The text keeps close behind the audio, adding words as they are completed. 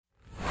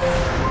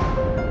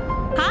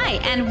Hi,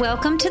 and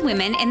welcome to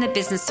Women in the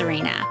Business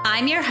Arena.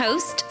 I'm your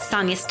host,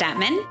 Sonia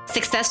Statman,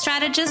 success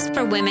strategist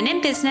for women in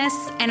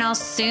business, and I'll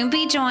soon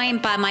be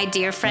joined by my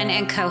dear friend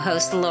and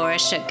co-host, Laura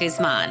Shook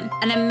Guzman,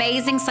 an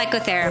amazing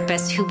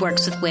psychotherapist who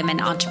works with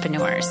women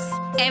entrepreneurs.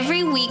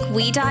 Every week,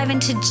 we dive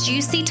into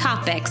juicy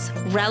topics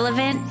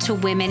relevant to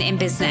women in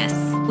business.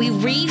 We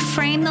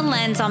reframe the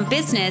lens on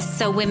business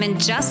so women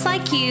just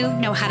like you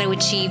know how to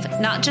achieve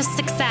not just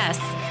success,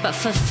 but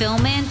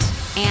fulfillment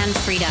and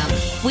freedom.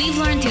 We've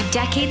learned through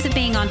decades of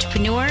being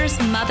entrepreneurs,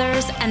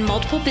 mothers, and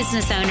multiple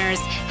business owners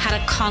how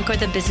to conquer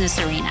the business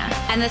arena.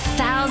 And the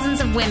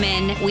thousands of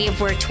women we have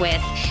worked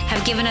with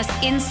have given us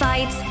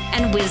insights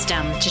and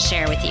wisdom to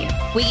share with you.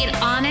 We get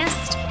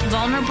honest,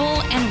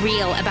 vulnerable, and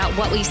real about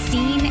what we've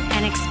seen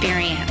and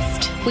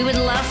experienced. We would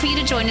love for you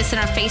to join us in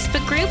our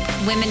Facebook group,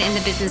 Women in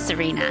the Business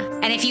Arena.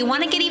 And if you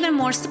want to get even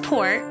more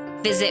support,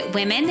 visit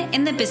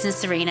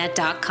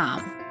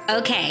womeninthebusinessarena.com.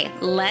 Okay,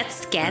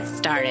 let's get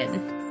started.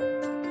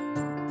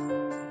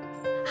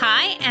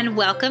 Hi, and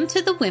welcome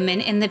to the Women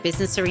in the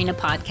Business Arena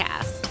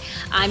podcast.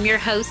 I'm your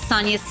host,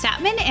 Sonia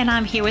Statman, and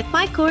I'm here with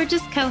my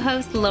gorgeous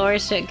co-host, Laura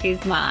Shook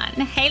Guzman.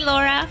 Hey,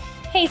 Laura.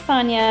 Hey,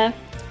 Sonia.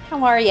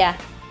 How are ya?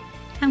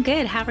 I'm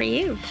good. How are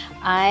you?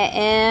 I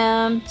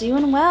am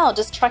doing well.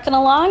 Just trucking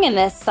along in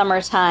this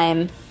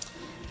summertime.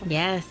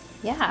 Yes.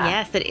 Yeah.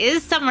 Yes, it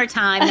is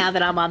summertime now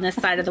that I'm on this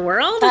side of the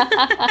world.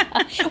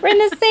 We're in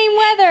the same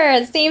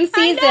weather, same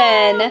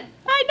season.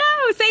 I know.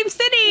 Same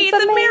city.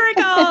 It's a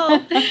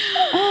miracle.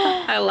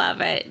 I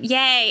love it.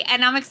 Yay.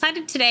 And I'm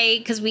excited today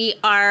because we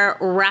are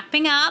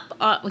wrapping up,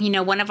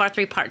 one of our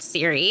 3-part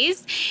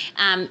series.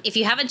 If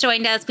you haven't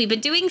joined us, we've been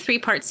doing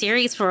 3-part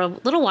series for a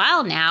little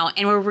while now,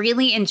 and we're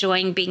really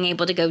enjoying being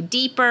able to go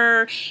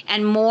deeper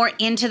and more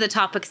into the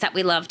topics that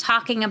we love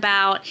talking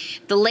about.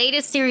 The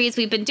latest series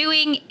we've been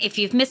doing, if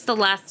you've missed the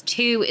last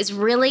 2, is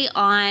really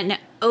on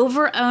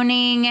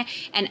over-owning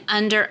and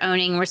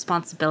under-owning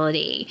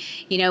responsibility.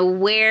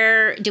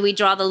 Where do we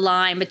draw the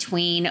line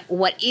between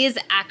what is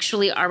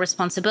actually our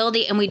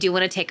responsibility and we do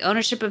want to take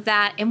ownership of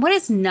that, and what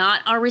is not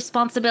our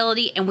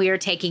responsibility and we are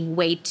taking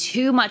way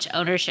too much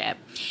ownership?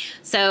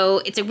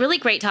 So it's a really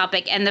great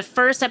topic. And the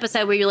first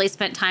episode, we really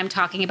spent time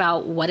talking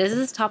about what does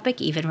this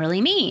topic even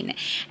really mean?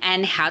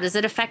 And how does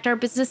it affect our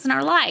business and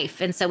our life?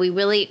 And so we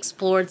really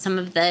explored some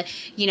of the,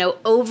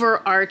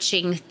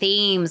 overarching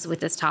themes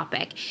with this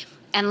topic.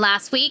 And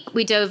last week,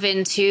 we dove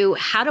into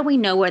how do we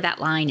know where that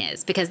line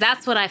is? Because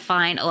that's what I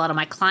find a lot of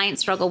my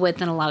clients struggle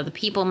with and a lot of the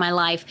people in my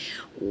life.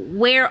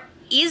 Where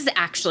is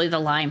actually the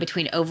line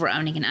between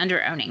over-owning and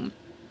under-owning?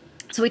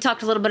 So we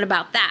talked a little bit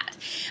about that.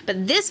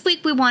 But this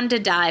week, we wanted to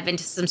dive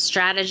into some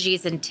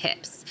strategies and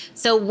tips.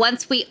 So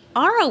once we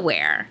are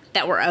aware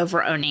that we're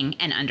over-owning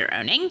and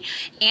under-owning,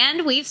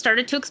 and we've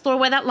started to explore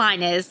where that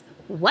line is,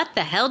 what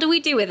the hell do we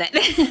do with it?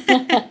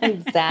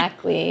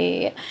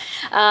 Exactly.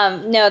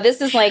 No, this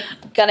is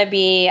going to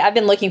be, I've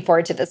been looking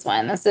forward to this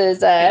one. This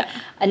is an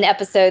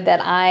episode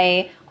that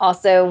I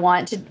also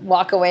want to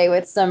walk away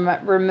with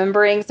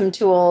remembering some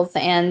tools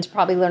and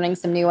probably learning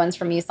some new ones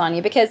from you,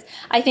 Sonia, because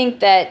I think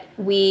that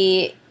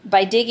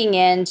by digging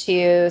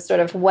into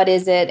sort of what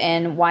is it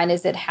and why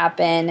does it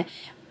happen,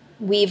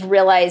 we've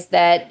realized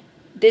that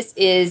this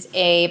is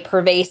a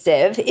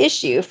pervasive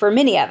issue for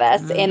many of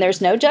us, and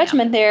there's no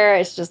judgment there.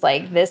 It's just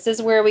this is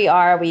where we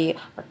are. We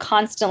are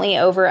constantly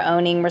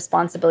over-owning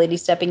responsibility,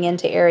 stepping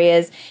into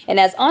areas. And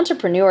as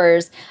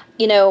entrepreneurs,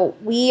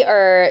 we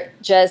are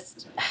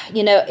just,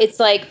 it's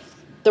like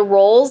the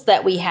roles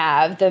that we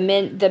have, the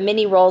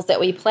many roles that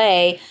we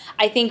play.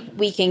 I think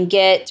we can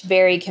get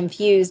very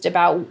confused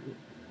about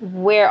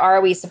where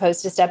are we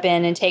supposed to step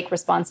in and take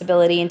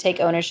responsibility and take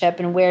ownership,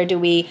 and where do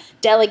we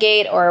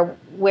delegate, or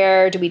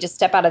where do we just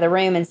step out of the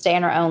room and stay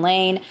in our own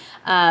lane?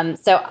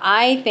 So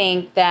I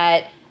think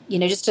that,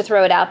 just to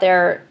throw it out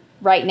there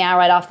right now,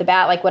 right off the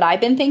bat, what I've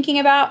been thinking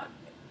about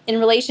in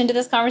relation to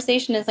this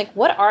conversation is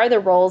what are the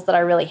roles that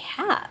I really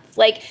have?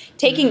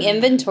 Taking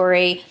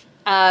inventory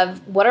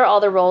of what are all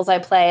the roles I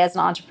play as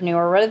an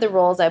entrepreneur, what are the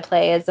roles I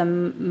play as a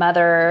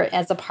mother,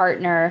 as a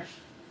partner.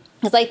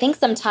 Because I think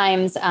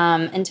sometimes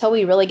until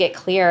we really get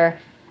clear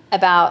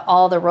about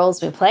all the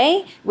roles we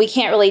play, we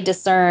can't really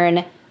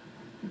discern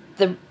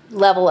the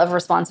level of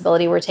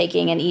responsibility we're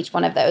taking in each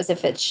one of those,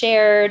 if it's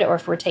shared or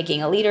if we're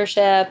taking a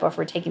leadership or if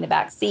we're taking the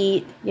back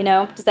seat.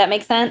 Does that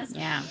make sense?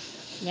 Yeah.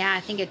 Yeah, I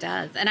think it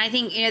does. And I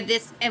think,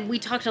 and we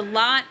talked a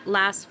lot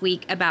last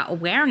week about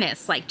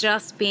awareness,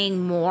 just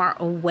being more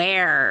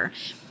aware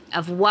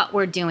of what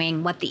we're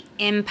doing, what the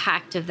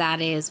impact of that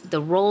is,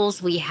 the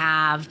roles we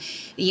have,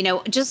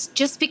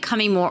 just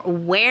becoming more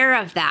aware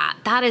of that.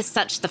 That is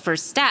such the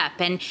first step.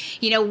 And,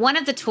 one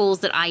of the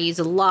tools that I use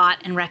a lot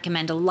and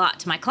recommend a lot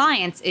to my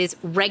clients is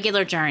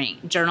regular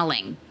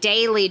journaling,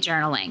 daily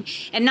journaling.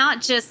 And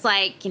not just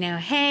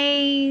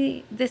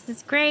hey, this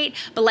is great,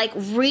 but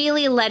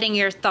really letting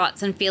your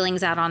thoughts and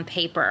feelings out on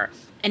paper.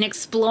 and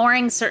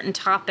exploring certain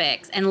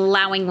topics and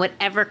allowing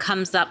whatever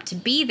comes up to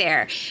be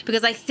there.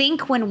 Because I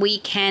think when we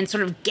can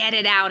sort of get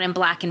it out in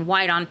black and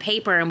white on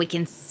paper and we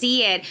can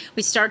see it,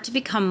 we start to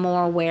become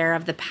more aware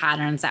of the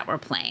patterns that we're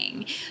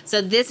playing.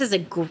 So this is a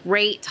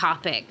great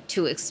topic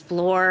to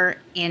explore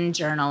in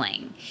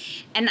journaling.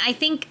 And I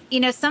think,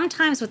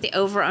 sometimes with the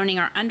over-owning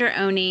or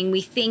under-owning,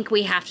 we think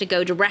we have to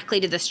go directly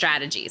to the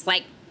strategies.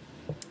 Like,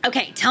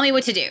 okay, tell me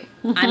what to do.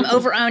 I'm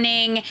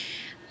over-owning.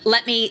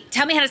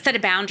 Tell me how to set a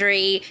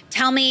boundary.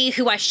 Tell me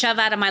who I shove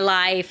out of my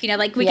life. We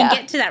can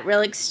get to that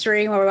real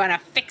extreme where we want to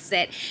fix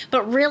it.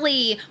 But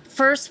really,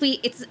 first,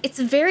 it's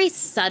very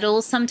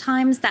subtle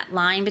sometimes, that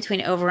line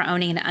between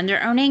over-owning and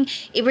under-owning.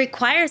 It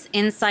requires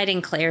insight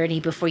and clarity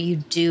before you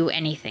do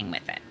anything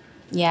with it.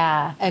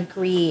 Yeah,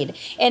 agreed.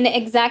 And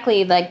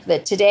exactly like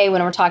today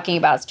when we're talking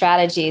about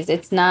strategies,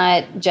 it's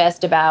not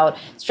just about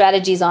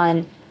strategies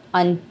on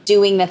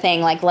doing the thing,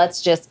 like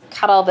let's just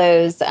cut all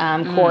those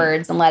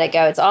cords and let it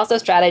go. It's also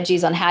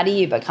strategies on how do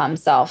you become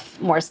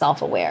more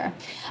self-aware.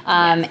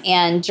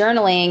 And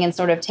journaling and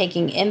sort of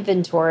taking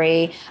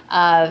inventory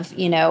of,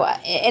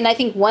 and I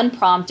think one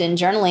prompt in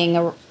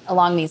journaling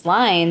along these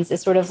lines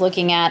is sort of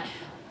looking at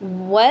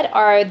what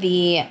are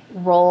the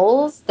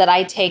roles that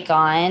I take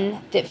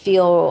on that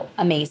feel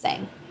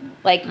amazing?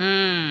 Like,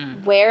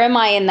 where am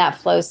I in that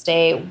flow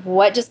state?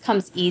 What just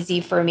comes easy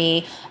for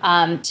me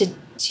to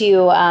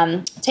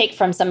take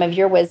from some of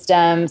your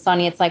wisdom,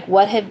 Sonia? It's like,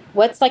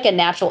 what's like a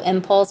natural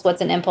impulse?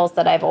 What's an impulse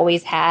that I've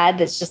always had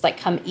that's just like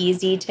come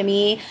easy to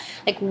me?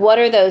 Like, what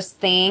are those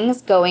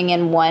things going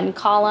in one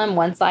column,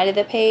 one side of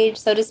the page,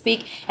 so to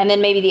speak? And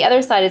then maybe the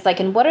other side is like,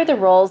 and what are the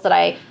roles that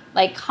I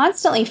like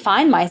constantly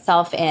find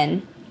myself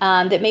in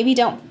that maybe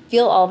don't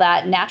feel all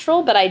that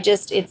natural, but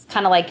it's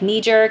kind of like knee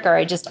jerk, or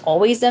I just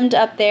always end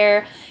up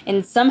there.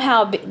 And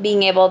somehow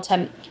being able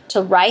to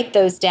write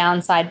those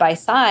down side by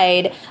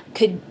side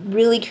could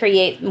really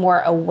create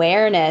more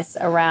awareness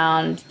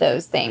around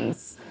those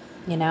things,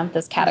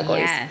 those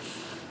categories.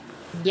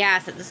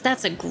 Yes,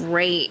 that's a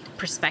great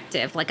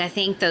perspective. Like, I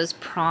think those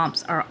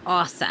prompts are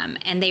awesome,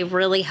 and they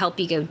really help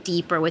you go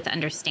deeper with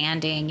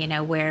understanding,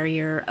 where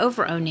you're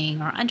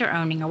over-owning or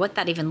under-owning or what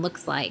that even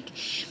looks like.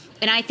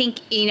 And I think,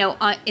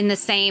 in the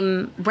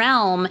same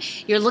realm,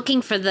 you're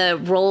looking for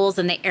the roles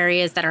and the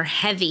areas that are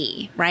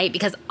heavy, right?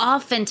 Because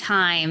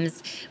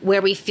oftentimes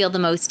where we feel the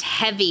most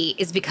heavy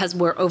is because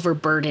we're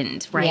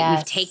overburdened, right? Yes.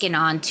 We've taken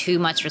on too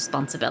much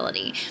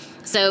responsibility.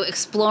 So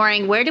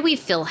exploring, where do we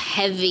feel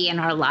heavy in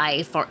our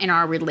life or in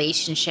our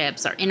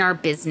relationships or in our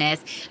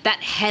business? That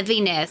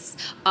heaviness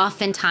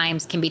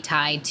oftentimes can be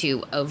tied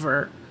to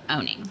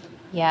over-owning.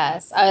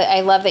 Yes. I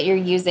love that you're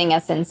using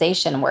a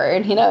sensation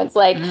word. It's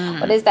like,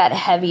 what is that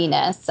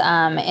heaviness?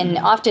 And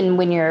often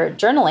when you're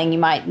journaling, you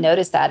might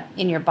notice that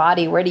in your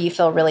body. Where do you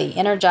feel really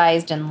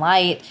energized and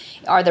light?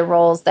 Are the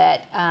roles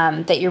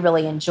that you're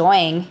really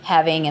enjoying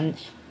having and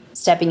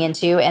stepping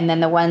into? And then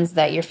the ones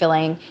that you're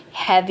feeling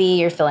heavy,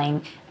 you're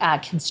feeling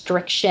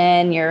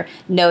constriction, you're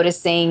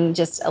noticing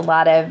just a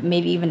lot of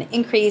maybe even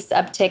increased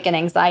uptick in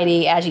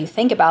anxiety as you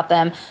think about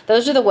them.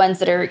 Those are the ones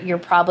that you're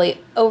probably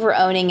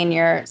over-owning and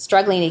you're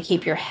struggling to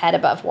keep your head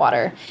above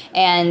water.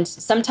 And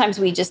sometimes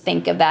we just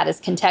think of that as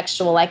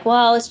contextual, like,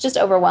 well, it's just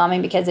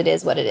overwhelming because it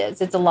is what it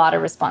is. It's a lot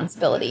of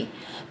responsibility.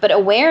 But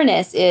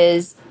awareness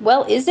is,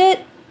 well, is it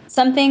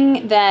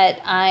something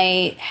that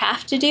I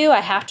have to do?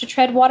 I have to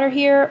tread water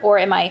here? Or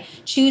am I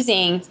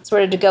choosing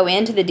sort of to go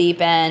into the deep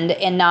end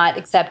and not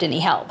accept any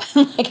help?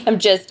 Like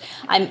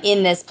I'm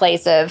in this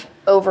place of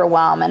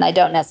overwhelm and I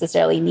don't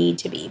necessarily need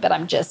to be, but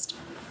I'm just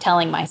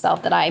telling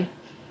myself that I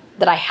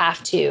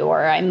have to,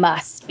 or I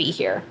must be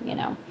here,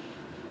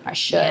 I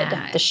should,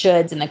 the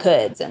shoulds and the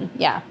coulds, and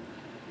yeah.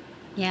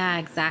 Yeah,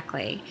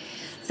 exactly.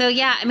 So,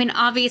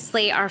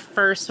 obviously our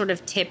first sort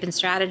of tip and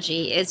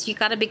strategy is you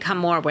got to become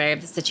more aware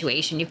of the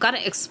situation. You've got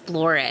to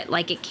explore it.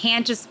 Like, it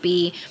can't just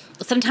be,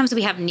 sometimes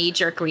we have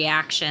knee-jerk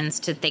reactions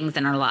to things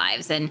in our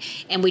lives and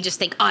we just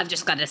think, oh, I've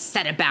just got to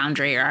set a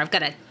boundary, or I've got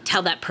to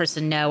tell that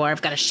person no, or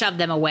I've got to shove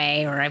them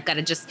away, or I've got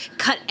to just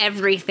cut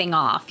everything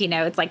off.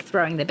 It's like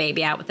throwing the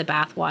baby out with the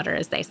bathwater,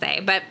 as they say.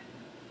 But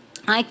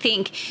I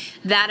think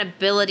that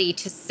ability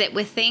to sit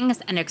with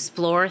things and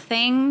explore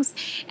things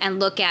and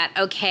look at,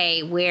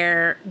 okay,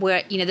 where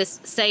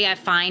say I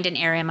find an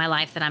area in my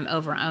life that I'm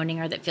over-owning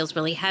or that feels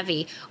really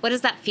heavy. What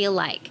does that feel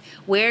like?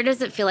 Where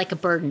does it feel like a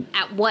burden?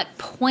 At what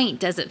point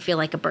does it feel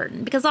like a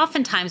burden? Because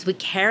oftentimes we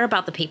care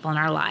about the people in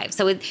our lives.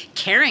 So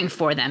caring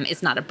for them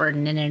is not a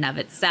burden in and of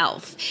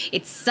itself.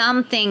 It's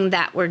something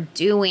that we're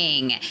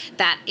doing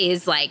that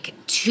is like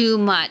too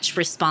much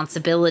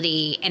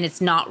responsibility and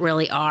it's not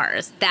really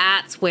ours.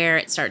 That's where where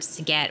it starts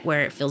to get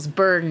where it feels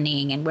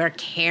burdening and where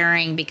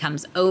caring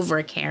becomes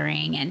over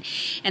caring.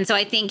 And so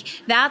I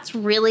think that's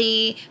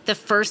really the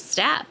first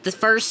step. The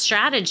first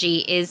strategy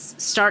is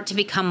start to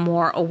become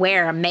more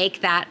aware, make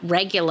that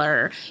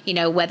regular,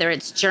 whether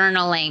it's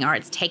journaling or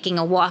it's taking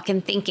a walk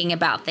and thinking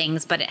about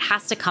things, but it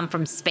has to come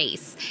from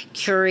space,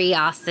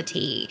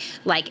 curiosity,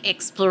 like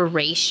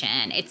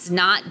exploration. It's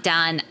not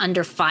done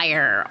under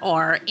fire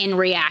or in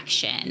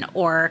reaction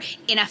or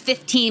in a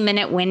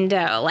 15-minute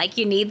window. Like,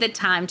 you need the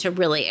time to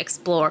really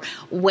explore,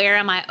 where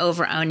am I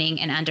over owning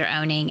and under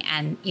owning,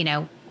 and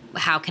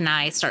how can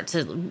I start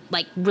to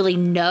like really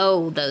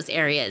know those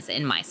areas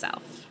in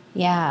myself.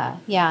 Yeah.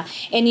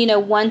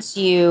 And once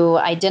you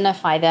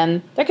identify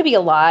them, there could be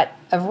a lot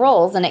of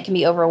roles, and it can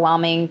be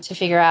overwhelming to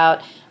figure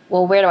out,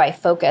 well, where do I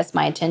focus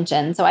my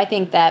attention? So I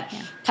think that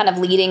kind of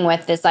leading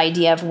with this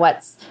idea of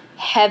what's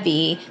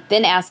heavy,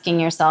 then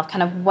asking yourself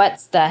kind of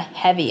what's the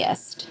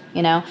heaviest,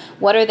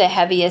 what are the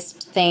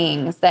heaviest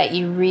things that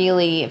you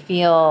really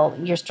feel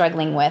you're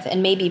struggling with,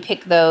 and maybe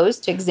pick those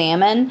to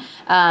examine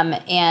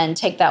and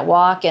take that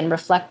walk and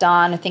reflect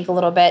on and think a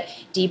little bit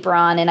deeper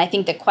on. And I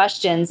think the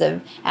questions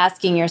of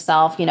asking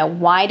yourself,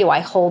 why do I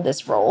hold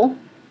this role?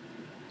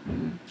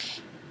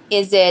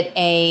 Is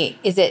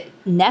it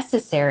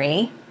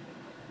necessary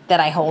that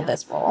I hold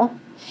this role?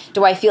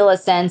 Do I feel a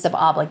sense of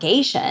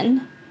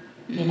obligation?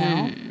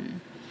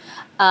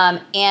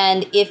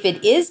 And if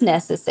it is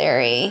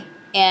necessary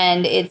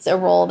and it's a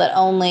role that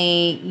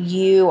only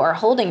you are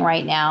holding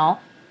right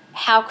now,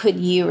 how could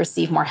you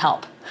receive more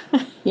help?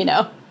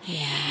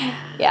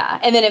 Yeah.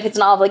 And then if it's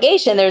an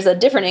obligation, there's a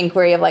different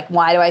inquiry of like,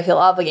 why do I feel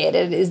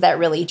obligated? Is that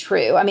really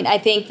true? I mean, I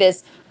think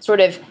this sort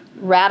of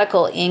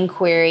radical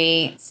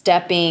inquiry,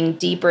 stepping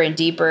deeper and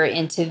deeper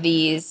into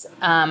these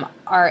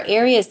are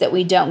areas that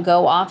we don't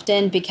go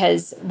often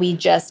because we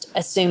just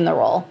assume the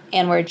role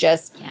and we're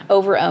just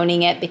over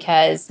owning it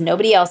because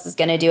nobody else is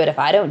going to do it if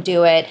I don't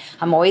do it.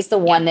 I'm always the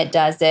one that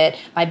does it.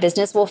 My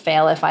business will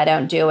fail if I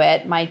don't do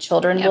it. My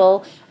children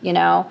will,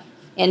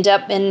 end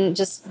up in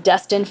just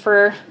destined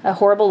for a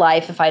horrible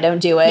life if I don't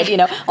do it,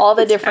 all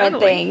the different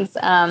things.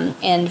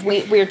 And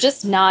we're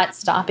just not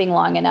stopping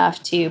long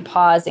enough to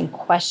pause and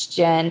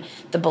question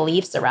the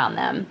beliefs around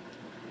them.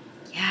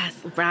 Yes,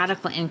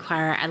 radical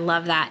inquirer. I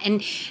love that.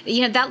 And,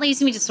 that leads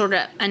me to sort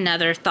of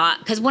another thought,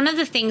 because one of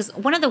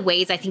the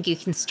ways I think you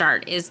can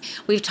start is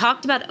we've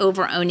talked about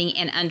over owning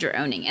and under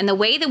owning. And the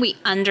way that we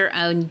under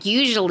own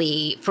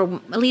usually, for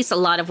at least a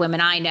lot of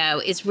women I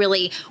know, is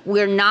really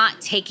we're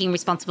not taking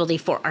responsibility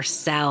for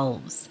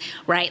ourselves,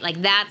 right?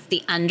 Like that's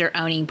the under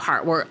owning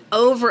part. We're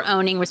over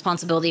owning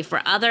responsibility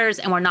for others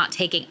and we're not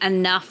taking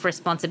enough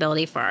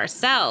responsibility for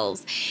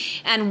ourselves.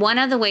 And one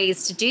of the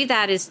ways to do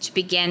that is to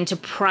begin to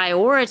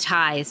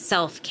prioritize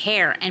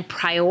self-care and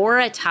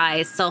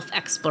prioritize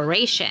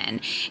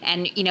self-exploration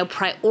and,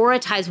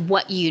 prioritize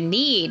what you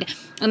need.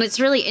 And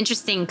it's really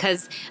interesting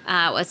because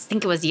I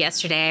think it was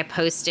yesterday I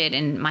posted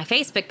in my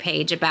Facebook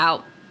page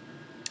about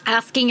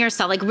asking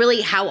yourself, like, really,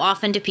 how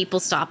often do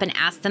people stop and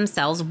ask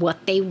themselves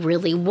what they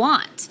really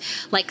want?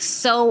 Like,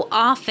 so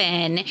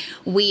often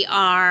we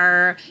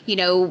are,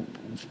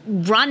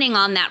 running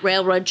on that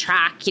railroad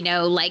track,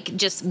 like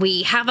just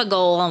we have a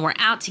goal and we're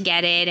out to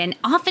get it. And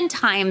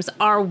oftentimes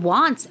our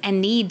wants and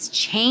needs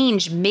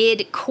change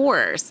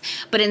mid-course.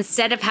 But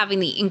instead of having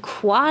the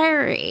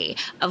inquiry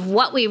of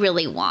what we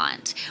really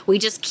want, we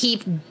just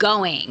keep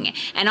going.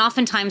 And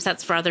oftentimes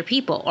that's for other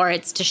people, or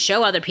it's to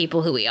show other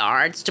people who we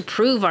are. It's to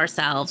prove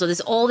ourselves. Or there's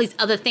all these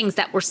other things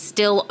that we're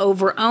still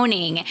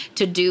over-owning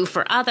to do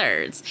for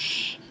others.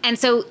 And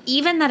so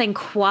even that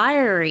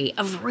inquiry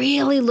of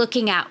really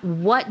looking at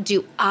what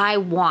do I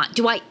want?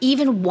 Do I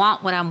even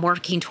want what I'm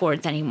working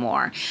towards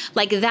anymore?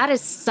 Like that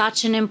is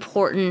such an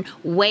important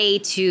way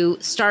to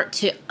start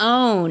to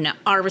own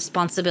our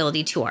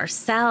responsibility to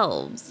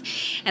ourselves.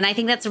 And I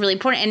think that's really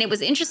important. And it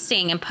was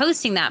interesting in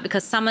posting that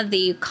because some of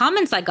the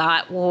comments I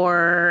got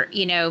were,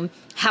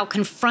 how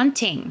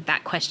confronting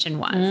that question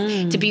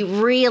was, to be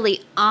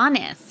really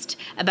honest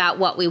about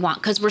what we want,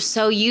 because we're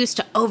so used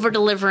to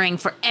over-delivering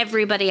for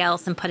everybody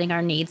else and putting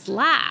our needs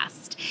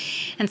last.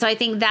 And so I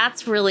think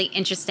that's really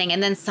interesting.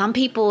 And then some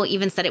people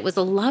even said it was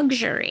a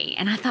luxury.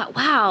 And I thought,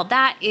 wow,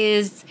 that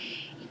is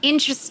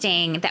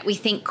interesting that we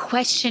think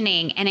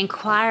questioning and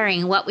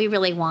inquiring what we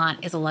really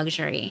want is a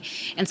luxury.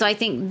 And so I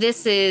think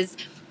this is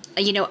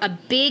a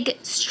big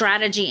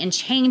strategy and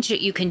change that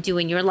you can do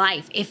in your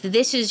life. If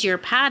this is your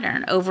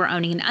pattern, over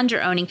owning and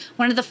under owning,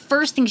 one of the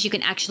first things you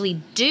can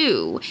actually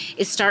do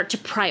is start to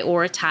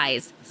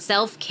prioritize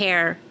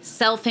self-care,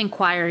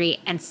 self-inquiry,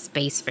 and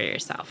space for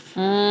yourself.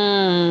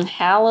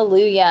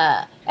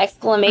 Hallelujah.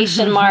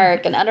 Exclamation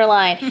mark and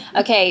underline.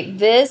 Okay,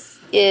 this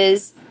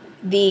is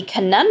the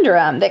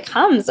conundrum that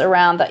comes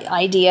around the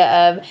idea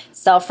of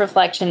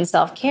self-reflection,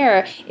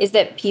 self-care is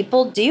that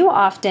people do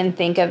often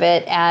think of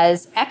it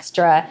as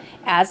extra,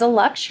 as a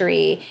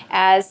luxury,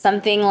 as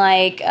something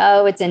like,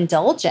 oh, it's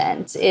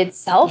indulgent, it's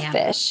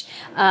selfish.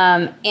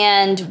 Yeah.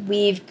 And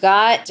we've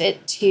got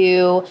it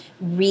to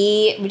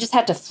we just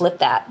have to flip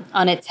that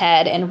on its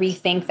head and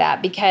rethink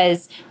that,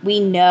 because we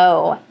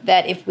know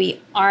that if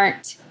we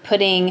aren't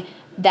putting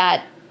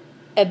that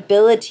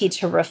ability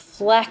to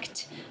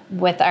reflect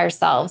with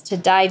ourselves, to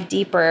dive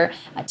deeper,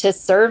 to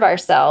serve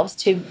ourselves,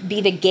 to be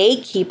the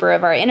gatekeeper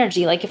of our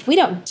energy. Like if we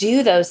don't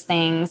do those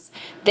things,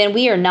 then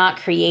we are not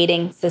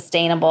creating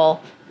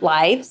sustainable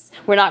lives.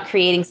 We're not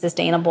creating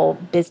sustainable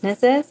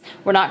businesses.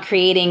 We're not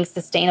creating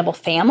sustainable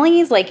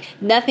families. Like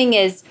nothing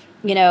is,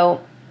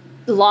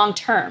 long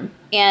term.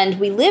 And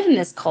we live in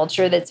this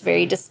culture that's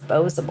very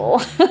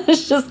disposable.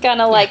 It's just kind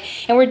of like,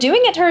 and we're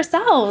doing it to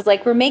ourselves.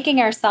 Like we're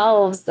making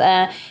ourselves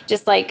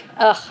just like,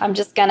 I'm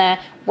just going to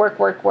work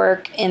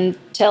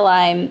until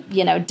I'm,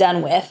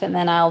 done with. And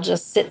then I'll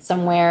just sit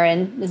somewhere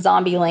in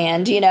zombie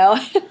land,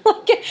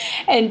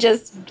 and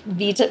just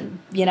be,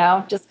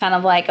 just kind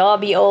of like, I'll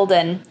be old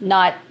and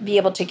not be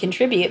able to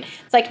contribute.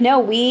 It's like, no,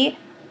 we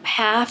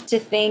have to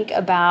think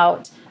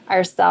about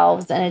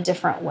ourselves in a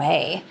different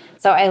way.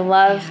 So I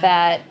love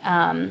that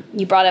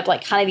you brought up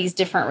like kind of these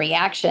different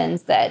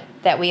reactions that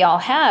we all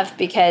have,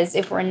 because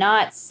if we're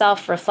not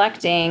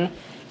self-reflecting,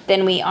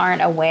 then we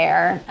aren't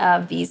aware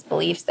of these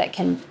beliefs that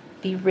can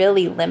be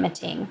really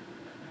limiting.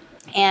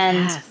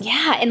 And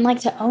and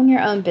like to own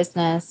your own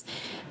business,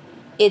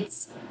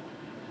 it's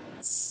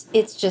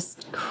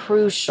just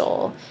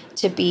crucial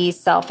to be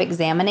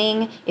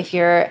self-examining if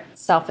you're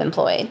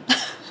self-employed.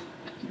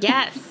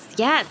 Yes.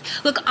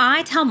 Look,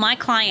 I tell my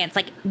clients,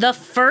 like, the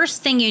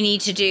first thing you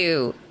need to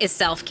do is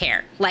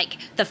self-care. Like,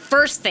 the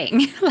first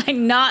thing, like,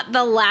 not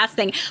the last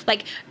thing.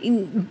 Like,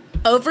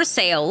 over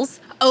sales,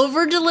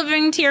 over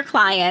delivering to your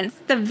clients,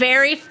 the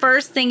very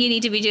first thing you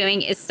need to be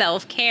doing is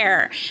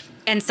self-care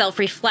and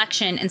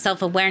self-reflection and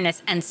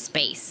self-awareness and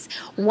space.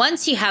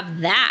 Once you have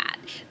that,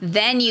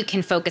 then you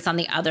can focus on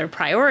the other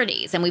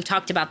priorities. And we've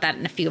talked about that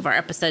in a few of our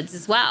episodes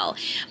as well.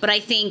 But I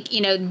think,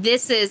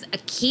 this is a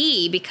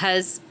key,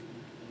 because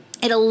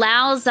it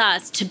allows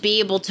us to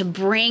be able to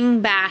bring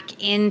back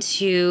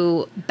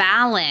into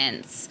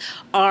balance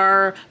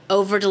our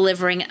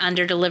over-delivering,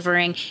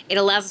 under-delivering. It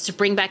allows us to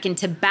bring back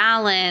into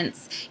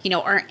balance,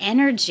 our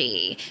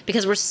energy,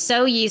 because we're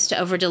so used to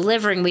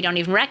over-delivering, we don't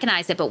even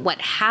recognize it. But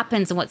what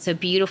happens and what's so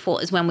beautiful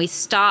is when we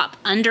stop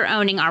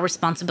under-owning our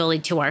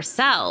responsibility to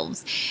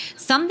ourselves,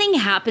 something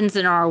happens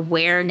in our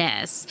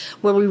awareness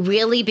where we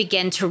really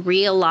begin to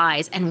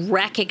realize and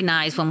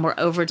recognize when we're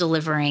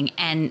over-delivering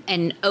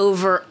and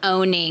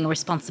over-owning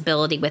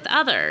responsibility with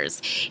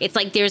others. It's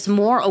like there's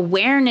more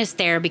awareness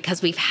there,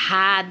 because we've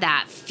had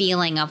that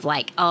feeling of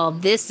like, oh,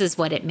 this is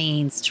what it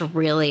means to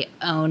really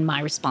own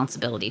my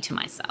responsibility to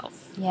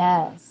myself.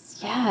 Yes.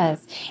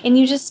 And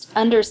you just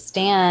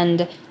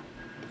understand,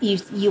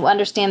 you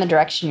understand the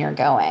direction you're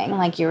going.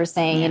 Like you were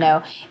saying,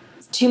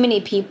 too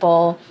many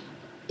people,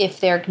 if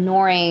they're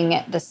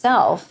ignoring the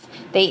self,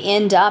 they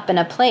end up in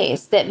a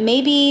place that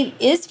maybe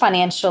is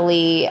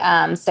financially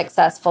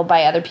successful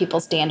by other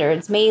people's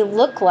standards, may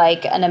look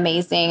like an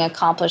amazing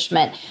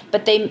accomplishment,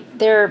 but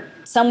they're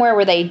somewhere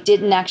where they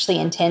didn't actually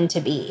intend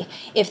to be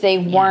if they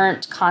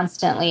weren't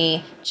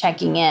constantly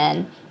checking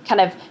in,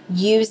 kind of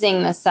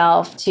using the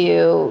self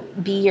to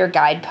be your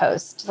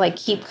guidepost, like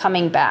keep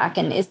coming back.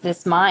 And is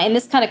this mine? And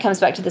this kind of comes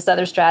back to this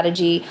other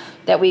strategy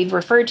that we've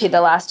referred to the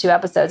last 2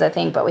 episodes, I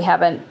think, but we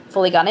haven't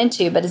fully gone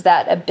into, but is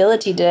that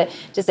ability to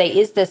say,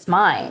 is this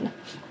mine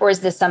or is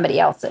this somebody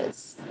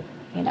else's?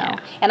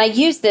 And I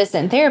use this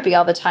in therapy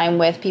all the time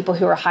with people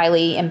who are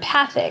highly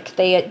empathic.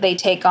 They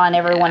take on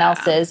everyone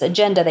else's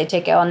agenda. They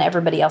take on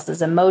everybody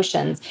else's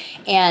emotions.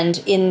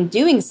 And in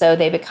doing so,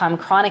 they become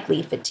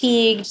chronically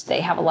fatigued.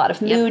 They have a lot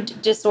of mood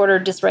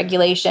disorder,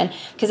 dysregulation,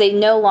 because they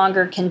no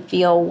longer can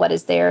feel what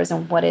is theirs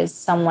and what is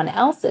someone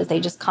else's. They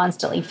just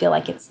constantly feel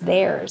like it's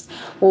theirs.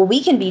 Well,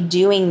 we can be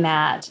doing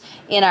that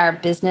in our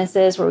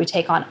businesses, where we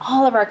take on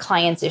all of our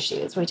clients'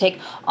 issues. We take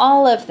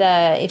all of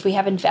if we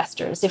have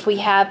investors, if we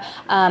have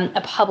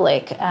a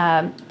public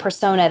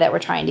persona that we're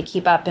trying to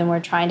keep up, and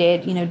we're trying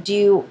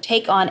to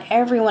take on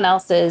everyone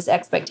else's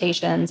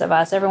expectations of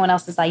us, everyone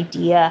else's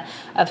idea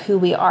of who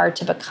we are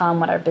to become,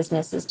 what our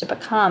business is to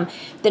become,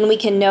 then we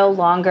can no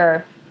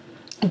longer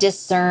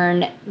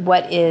discern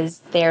what is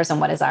theirs and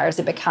what is ours.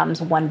 It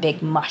becomes one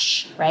big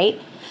mush, right?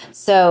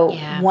 So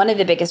one of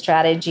the biggest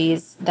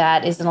strategies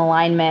that is in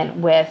alignment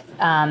with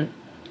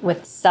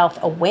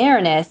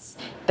self-awareness,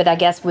 but I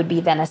guess would be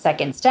then a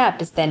second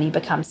step, is then you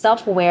become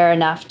self-aware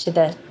enough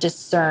to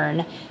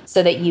discern,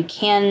 so that you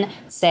can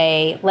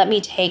say, let me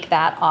take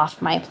that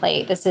off my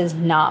plate. This is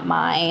not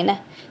mine.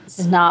 This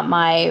is not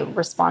my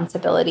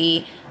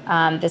responsibility.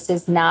 This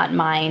is not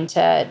mine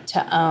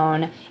to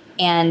own.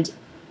 And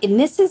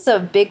this is a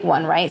big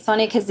one, right,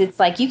 Sonia? Because it's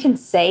like you can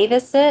say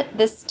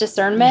this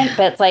discernment,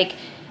 but it's like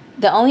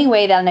the only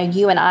way that I know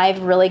you and I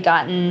have really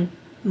gotten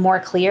more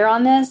clear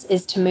on this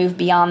is to move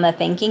beyond the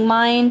thinking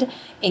mind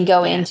and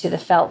go into the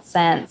felt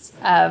sense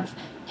of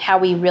how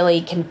we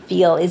really can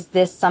feel. Is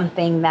this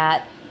something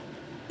that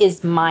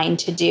is mine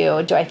to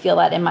do? Do I feel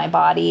that in my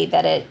body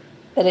that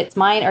it's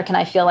mine, or can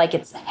I feel like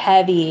it's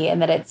heavy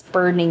and that it's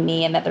burdening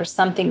me and that there's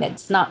something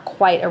that's not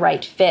quite a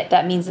right fit?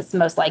 That means it's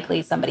most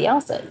likely somebody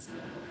else's.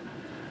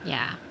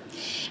 Yeah.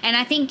 And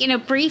I think,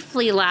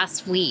 briefly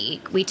last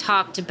week, we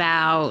talked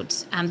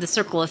about the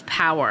circle of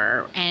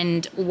power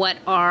and what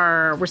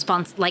our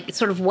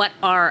what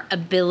our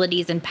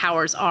abilities and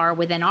powers are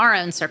within our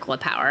own circle of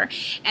power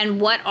and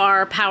what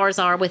our powers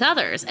are with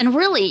others. And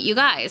really, you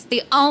guys,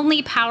 the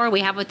only power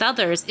we have with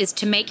others is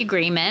to make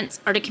agreements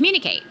or to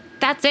communicate.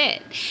 That's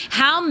it.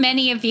 How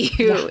many of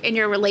you in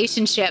your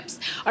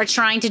relationships are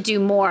trying to do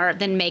more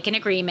than make an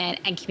agreement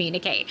and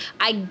communicate?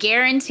 I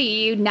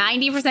guarantee you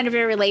 90% of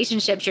your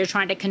relationships, you're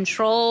trying to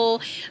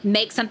control,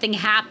 make something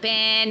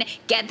happen,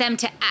 get them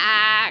to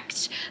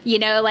act,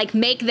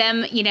 make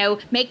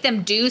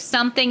them do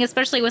something,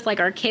 especially with like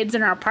our kids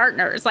and our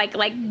partners.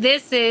 Like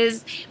this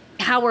is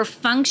how we're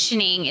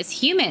functioning as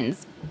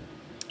humans.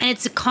 And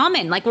it's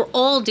common, like we're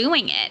all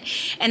doing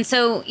it. And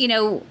so,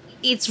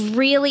 it's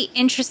really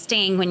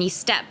interesting when you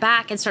step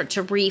back and start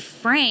to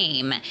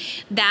reframe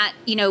that,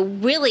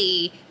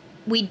 really,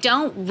 we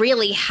don't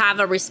really have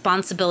a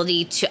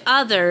responsibility to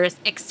others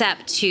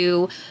except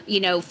to,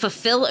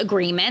 fulfill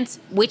agreements,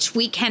 which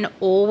we can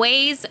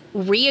always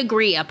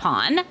re-agree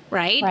upon,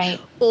 right?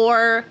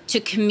 Or to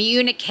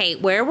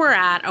communicate where we're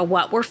at or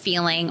what we're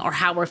feeling or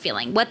how we're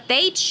feeling. What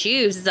they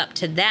choose is up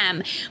to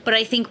them. But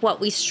I think what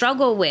we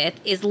struggle with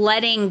is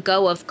letting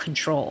go of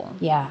control.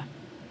 Yeah.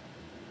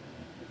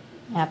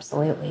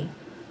 Absolutely.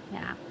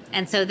 Yeah.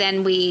 And so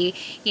then we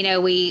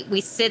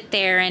sit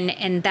there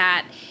and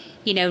that,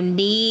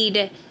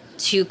 need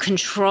to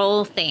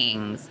control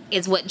things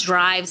is what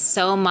drives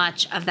so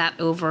much of that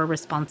over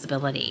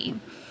responsibility.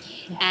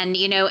 Yeah. And,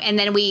 and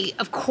then we,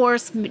 of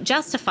course,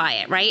 justify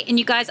it, right? And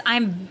you guys,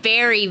 I'm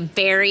very,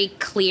 very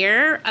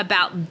clear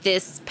about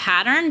this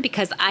pattern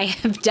because I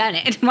have done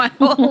it my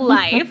whole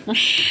life.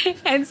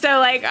 And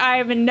so,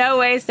 I'm in no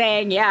way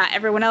saying, yeah,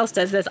 everyone else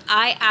does this.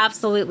 I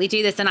absolutely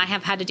do this, and I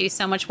have had to do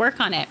so much work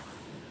on it.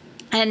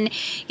 And,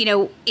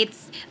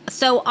 it's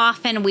so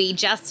often we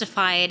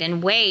justify it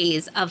in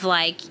ways of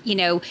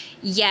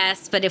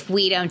yes, but if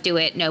we don't do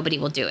it, nobody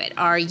will do it.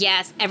 Or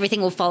yes,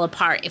 everything will fall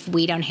apart if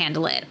we don't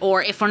handle it.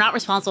 Or if we're not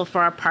responsible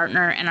for our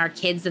partner and our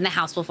kids, then the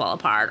house will fall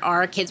apart. Or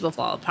our kids will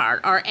fall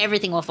apart. Or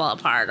everything will fall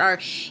apart. Or,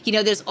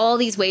 there's all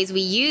these ways we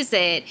use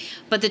it.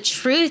 But the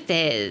truth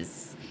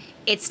is,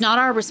 it's not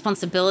our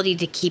responsibility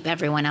to keep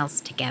everyone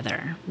else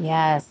together.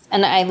 Yes.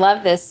 And I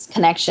love this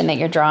connection that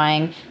you're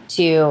drawing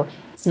to.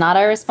 It's not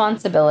our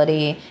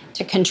responsibility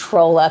to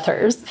control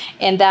others.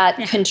 And that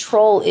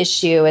control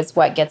issue is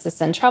what gets us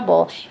in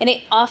trouble. And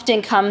it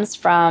often comes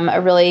from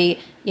a really,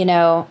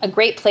 a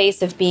great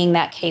place of being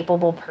that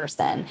capable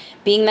person,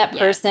 being that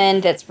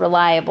person that's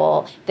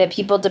reliable, that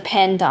people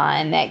depend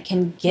on, that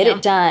can get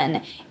it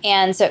done.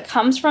 And so it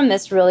comes from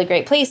this really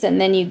great place.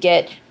 And then you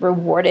get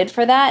rewarded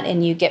for that,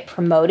 and you get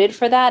promoted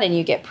for that, and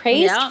you get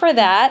praised for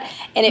that.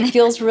 And it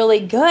feels really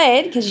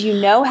good because you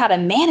know how to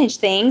manage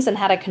things and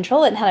how to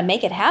control it and how to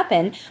make it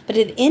happen. But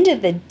at the end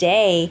of the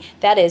day,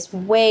 that is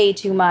way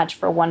too much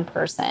for one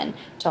person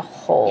to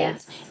hold.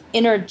 Yes.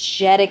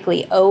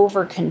 Energetically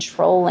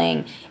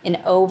over-controlling and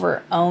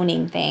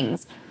over-owning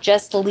things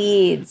just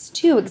leads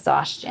to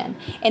exhaustion.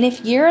 And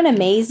if you're an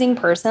amazing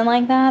person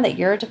like that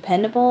you're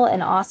dependable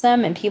and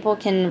awesome and people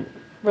can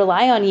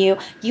rely on you,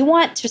 you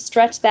want to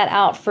stretch that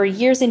out for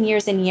years and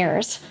years and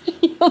years.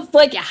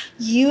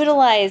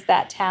 Utilize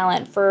that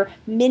talent for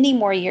many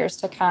more years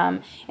to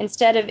come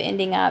instead of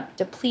ending up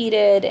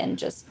depleted and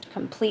just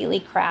completely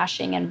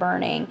crashing and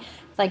burning.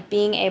 It's like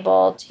being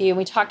able to,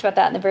 we talked about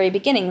that in the very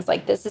beginnings,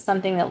 this is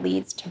something that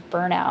leads to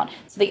burnout.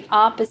 So the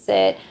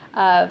opposite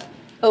of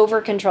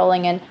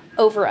over-controlling and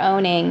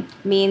over-owning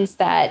means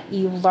that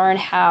you learn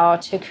how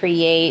to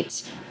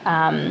create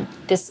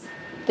this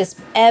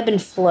ebb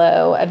and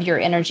flow of your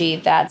energy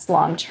that's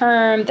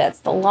long-term, that's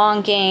the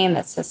long game,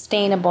 that's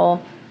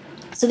sustainable,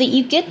 so that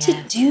you get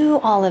to do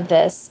all of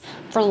this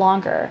for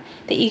longer,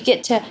 that you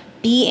get to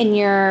be in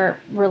your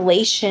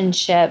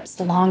relationships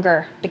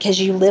longer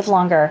because you live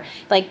longer.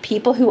 Like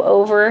people who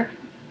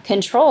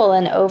over-control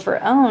and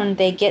over-own,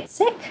 they get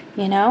sick,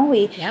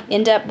 We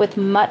end up with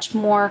much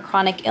more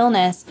chronic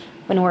illness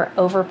when we're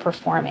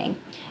overperforming.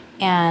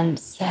 And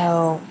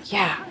so,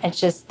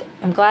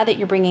 I'm glad that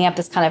you're bringing up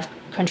this kind of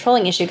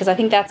controlling issue because I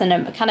think that's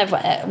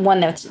one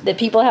that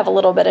people have a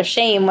little bit of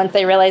shame once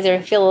they realize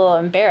they feel a little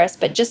embarrassed.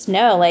 But just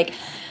know,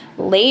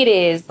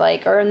 ladies,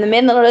 or in the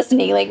men that are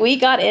listening, we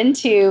got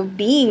into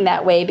being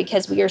that way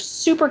because we are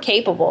super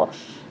capable.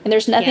 And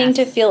there's nothing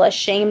to feel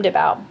ashamed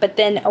about. But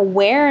then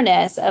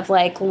awareness of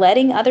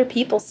letting other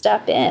people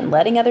step in,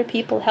 letting other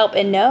people help,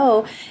 and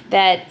know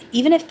that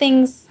even if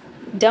things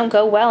don't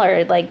go well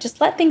or just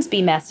let things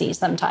be messy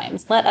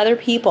sometimes. Let other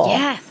people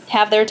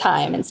have their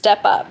time and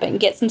step up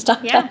and get some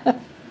stuff done.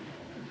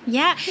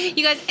 Yeah,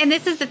 you guys, and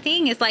this is the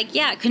thing is like,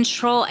 yeah,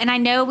 control. And I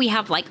know we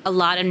have like a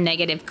lot of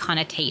negative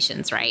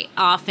connotations, right?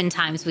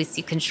 Oftentimes we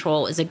see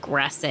control as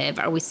aggressive,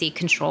 or we see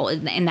control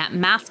in that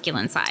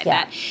masculine side,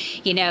 Yeah.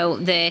 that, you know,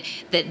 the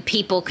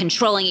people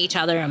controlling each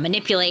other and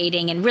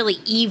manipulating and really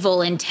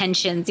evil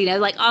intentions, you know,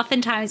 like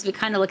oftentimes we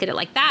kind of look at it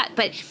like that.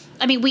 But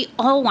I mean, we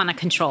all want to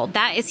control.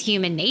 That is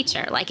human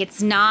nature. Like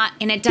it's not,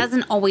 and it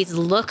doesn't always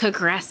look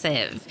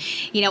aggressive.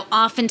 You know,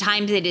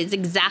 oftentimes it is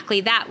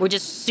exactly that. We're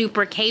just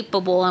super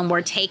capable and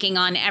we're taking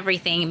on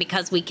everything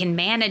because we can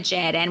manage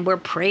it and we're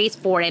praised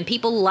for it and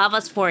people love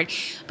us for it.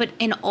 But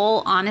in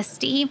all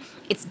honesty,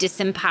 it's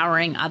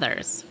disempowering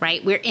others,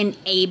 right? We're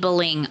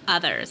enabling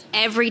others.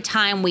 Every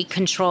time we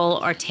control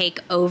or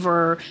take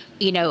over,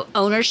 you know,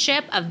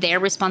 ownership of their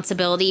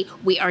responsibility,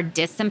 we are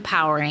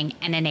disempowering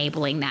and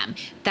enabling them.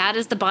 That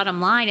is the bottom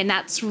line. And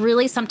that's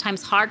really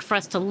sometimes hard for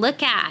us to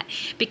look at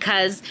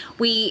because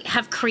we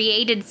have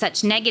created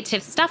such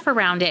negative stuff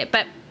around it.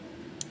 But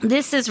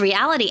this is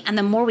reality. And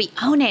the more we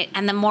own it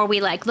and the more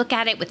we like look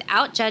at it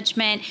without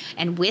judgment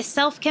and with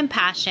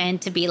self-compassion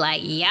to be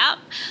like, yep,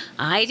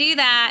 I do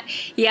that.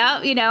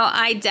 Yep. You know,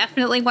 I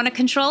definitely want to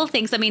control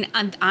things. I mean,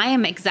 I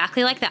am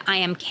exactly like that. I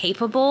am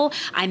capable.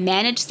 I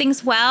manage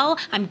things well.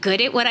 I'm good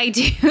at what I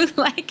do.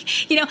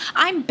 Like, you know,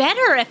 I'm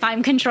better if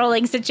I'm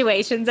controlling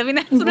situations. I mean,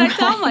 that's what I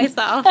tell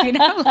myself, you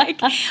know,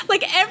 like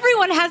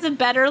everyone has a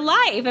better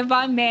life if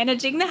I'm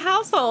managing the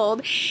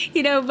household,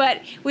 you know,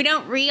 but we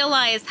don't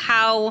realize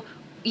how,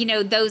 you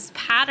know, those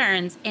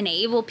patterns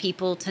enable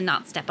people to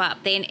not step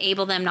up. They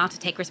enable them not to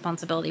take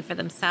responsibility for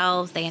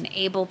themselves. They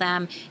enable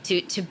them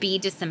to be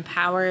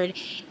disempowered.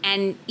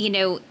 And, you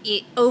know,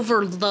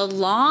 over the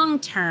long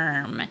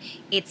term,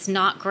 it's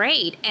not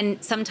great.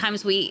 And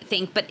sometimes we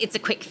think, but it's a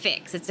quick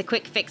fix. It's a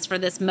quick fix for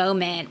this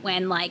moment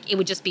when like, it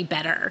would just be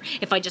better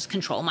if I just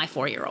control my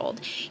 4-year-old,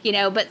 you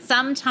know, but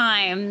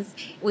sometimes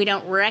we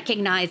don't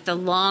recognize the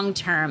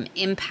long-term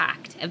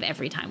impact of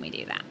every time we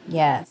do that.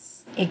 Yes.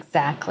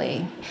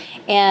 Exactly.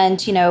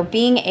 And, you know,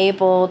 being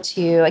able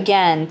to,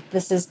 again,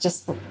 this is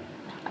just,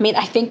 I mean,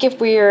 I think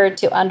if we were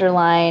to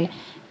underline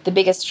the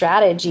biggest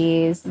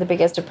strategies, the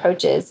biggest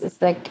approaches,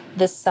 it's like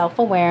this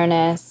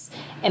self-awareness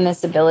and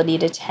this ability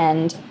to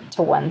tend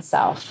to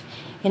oneself.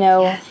 You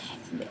know, yes.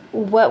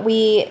 What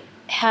we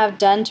have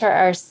done to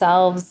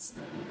ourselves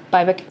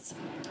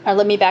or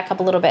let me back up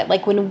a little bit.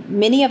 Like when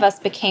many of us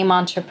became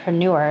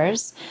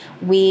entrepreneurs,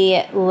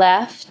 we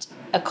left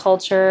a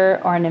culture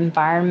or an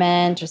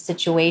environment or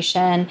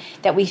situation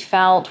that we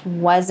felt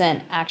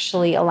wasn't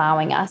actually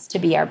allowing us to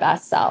be our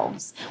best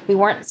selves. We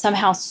weren't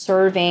somehow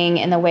serving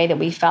in the way that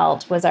we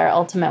felt was our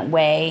ultimate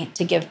way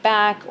to give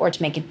back or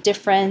to make a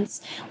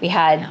difference. We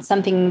had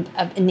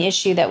an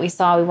issue that we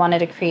saw we wanted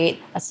to create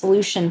a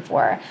solution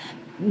for.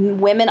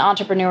 Women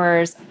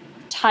entrepreneurs,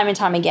 time and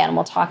time again,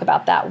 we'll talk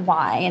about that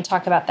why and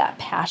talk about that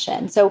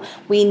passion. So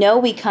we know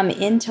we come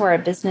into our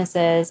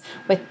businesses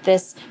with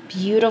this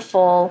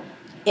beautiful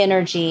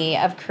energy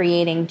of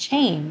creating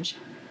change.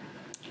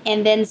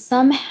 And then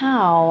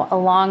somehow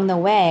along the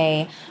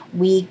way,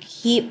 we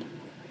keep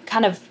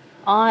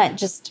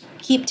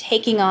keep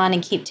taking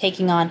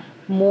on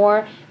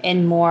more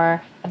and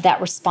more of that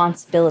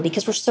responsibility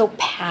because we're so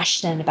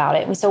passionate about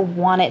it. We so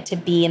want it to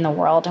be in the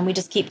world and we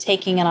just keep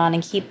taking it on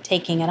and keep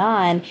taking it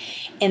on.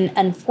 And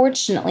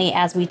unfortunately,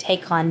 as we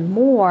take on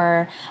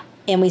more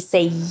and we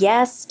say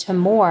yes to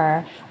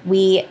more,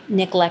 we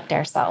neglect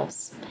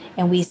ourselves.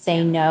 And we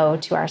say no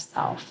to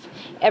ourselves.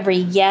 Every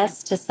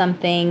yes to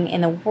something in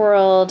the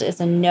world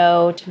is a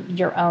no to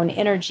your own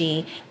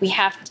energy. We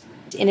have to,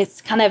 and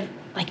it's kind of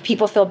like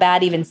people feel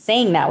bad even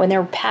saying that when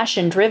they're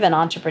passion-driven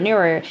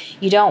entrepreneur.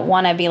 You don't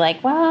want to be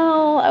like,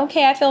 well,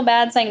 okay, I feel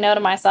bad saying no to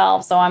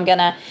myself, so I'm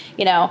gonna,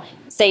 you know,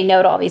 say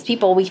no to all these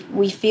people.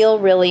 We feel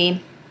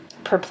really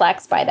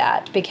perplexed by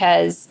that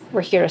because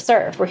we're here to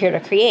serve, we're here to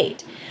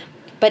create.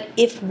 But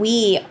if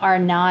we are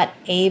not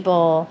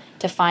able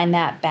to find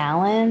that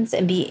balance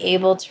and be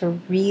able to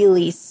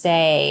really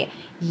say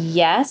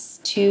yes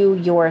to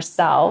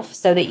yourself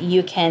so that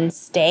you can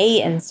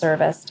stay in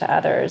service to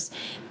others,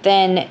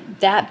 then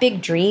that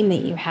big dream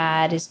that you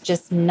had is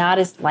just not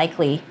as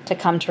likely to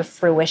come to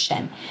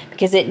fruition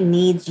because it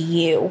needs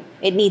you.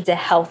 It needs a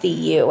healthy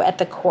you at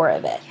the core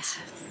of it.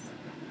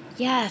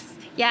 Yes.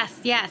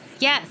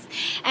 Yes.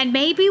 And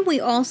maybe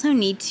we also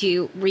need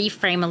to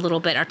reframe a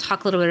little bit or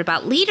talk a little bit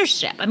about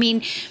leadership. I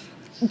mean,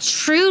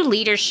 true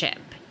leadership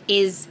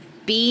is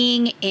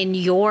being in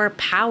your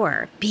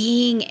power,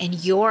 being in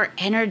your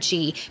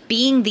energy,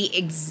 being the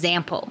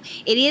example.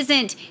 It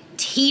isn't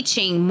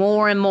teaching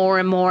more and more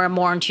and more and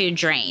more until you're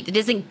drained. It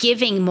isn't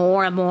giving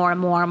more and more and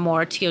more and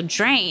more until you're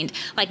drained.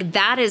 Like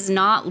that is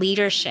not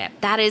leadership.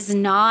 That is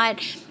not,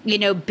 you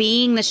know,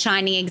 being the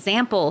shining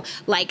example.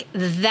 Like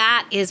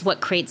that is what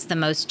creates the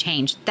most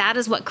change. That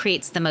is what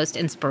creates the most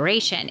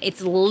inspiration. It's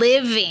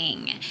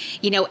living,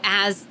 you know,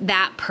 as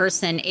that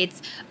person.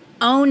 It's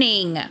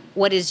owning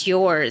what is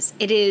yours.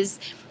 It is,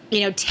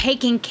 you know,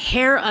 taking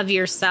care of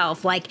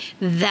yourself. Like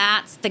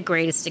that's the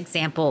greatest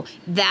example.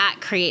 That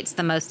creates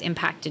the most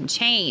impact and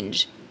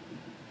change.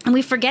 And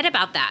we forget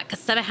about that because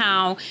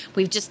somehow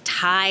we've just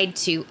tied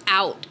to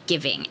out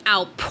giving,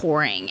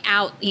 outpouring,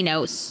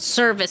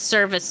 service,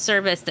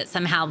 that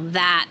somehow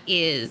that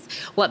is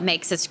what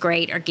makes us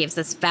great or gives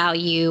us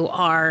value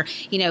or,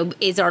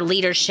 is our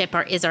leadership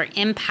or is our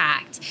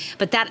impact.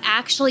 But that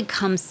actually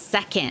comes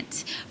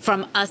second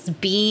from us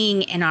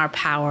being in our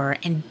power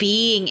and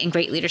being in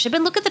great leadership.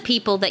 And look at the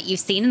people that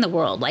you've seen in the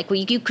world. Like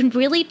you can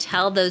really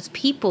tell those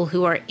people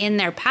who are in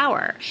their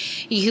power,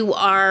 who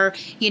are,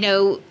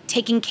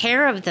 taking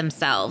care of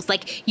themselves.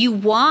 Like you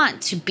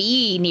want to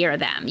be near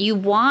them. You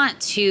want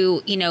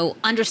to,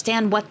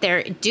 understand what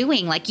they're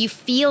doing. Like you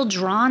feel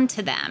drawn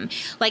to them.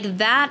 Like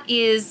that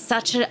is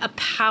such a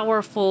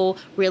powerful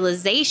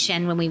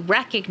realization when we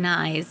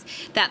recognize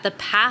that the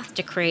path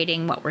to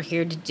creating what we're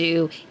here to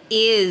do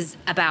is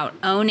about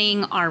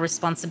owning our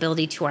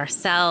responsibility to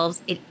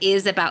ourselves. It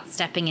is about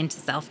stepping into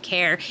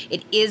self-care.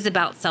 It is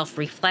about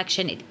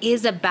self-reflection. It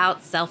is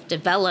about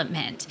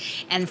self-development.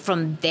 And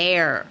from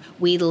there,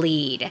 we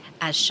lead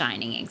as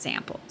shining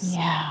examples.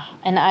 Yeah.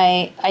 And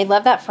I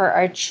love that for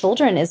our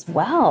children as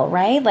well,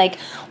 right? Like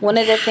one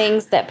of the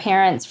things that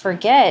parents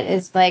forget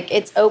is like,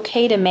 it's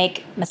okay to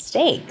make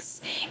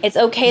mistakes. It's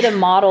okay to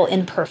model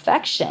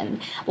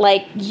imperfection.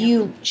 Like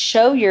you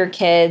show your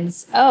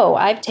kids, oh,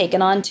 I've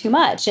taken on too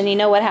much. And you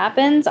know what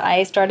happens?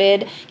 I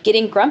started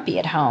getting grumpy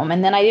at home,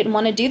 and then I didn't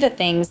want to do the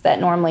things that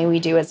normally we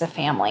do as a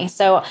family.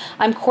 So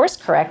I'm course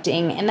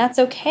correcting, and that's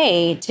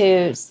okay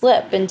to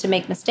slip and to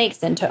make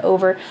mistakes and to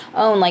over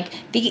own. Like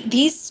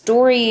these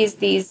stories,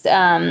 these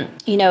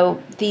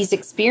these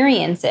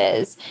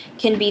experiences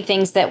can be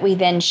things that we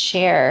then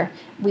share.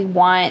 We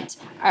want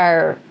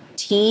our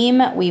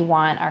team, we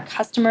want our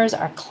customers,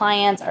 our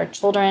clients, our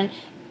children,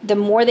 the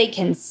more they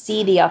can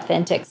see the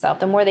authentic self,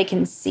 the more they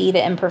can see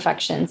the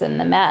imperfections and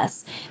the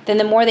mess, then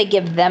the more they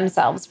give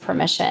themselves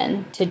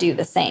permission to do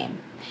the same.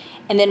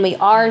 And then we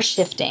are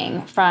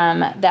shifting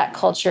from that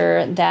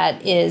culture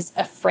that is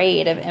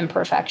afraid of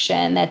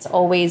imperfection, that's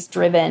always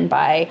driven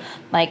by,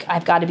 like,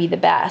 I've got to be the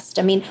best.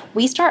 I mean,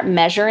 we start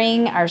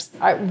measuring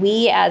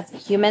we as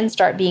humans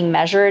start being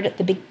measured at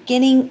the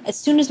beginning, as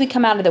soon as we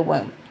come out of the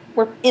womb.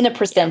 We're in a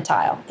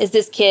percentile. Is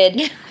this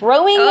kid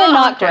growing or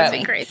not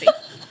growing? Crazy.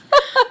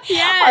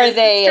 Yes, are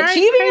they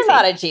achieving or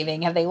not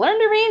achieving? Have they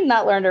learned to read,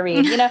 not learned to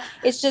read?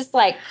 It's just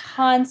like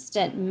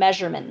constant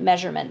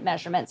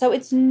measurement. So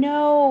it's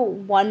no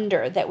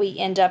wonder that we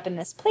end up in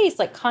this place,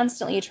 like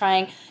constantly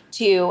trying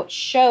to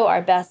show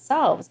our best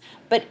selves.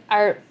 But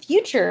our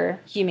future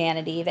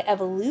humanity, the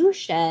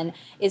evolution,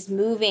 is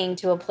moving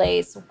to a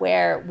place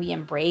where we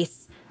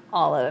embrace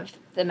all of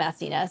the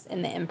messiness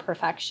and the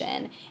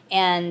imperfection.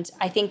 And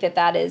I think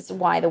that is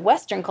why the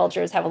Western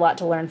cultures have a lot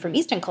to learn from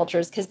Eastern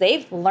cultures, because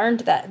they've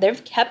learned that,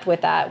 they've kept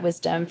with that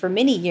wisdom for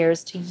many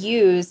years to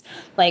use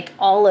like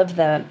all of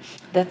the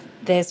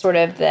sort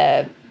of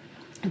the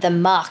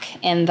muck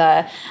and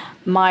the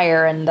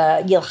mire and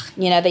the yuck,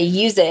 they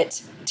use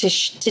it to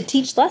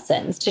teach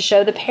lessons, to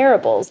show the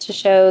parables, to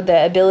show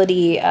the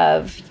ability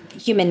of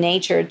human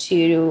nature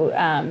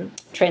to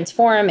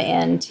transform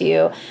and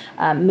to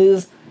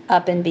move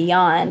up and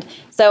beyond.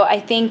 So I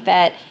think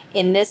that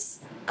in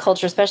this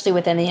culture, especially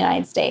within the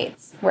United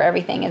States, where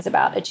everything is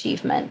about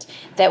achievement,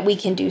 that we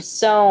can do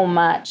so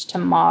much to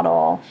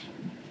model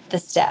the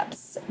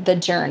steps, the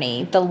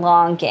journey, the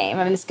long game.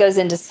 I mean, this goes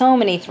into so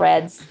many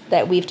threads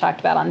that we've talked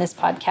about on this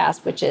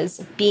podcast, which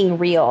is being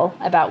real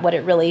about what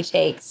it really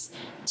takes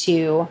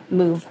to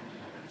move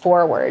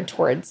forward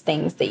towards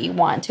things that you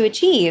want to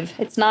achieve.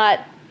 It's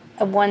not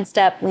a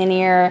one-step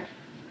linear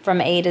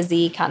from A to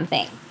Z kind of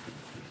thing.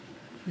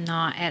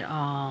 Not at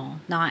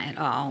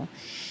all.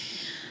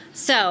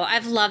 So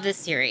I've loved this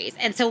series.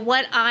 And so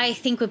what I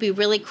think would be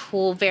really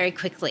cool very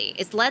quickly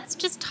is let's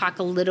just talk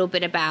a little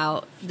bit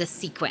about the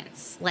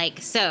sequence.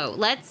 So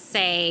let's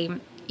say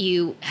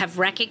you have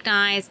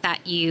recognized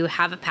that you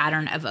have a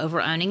pattern of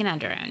over-owning and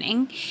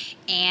under-owning,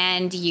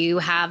 and you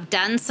have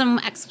done some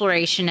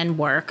exploration and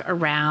work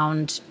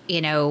around,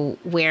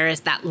 where is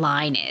that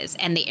line is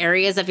and the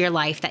areas of your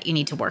life that you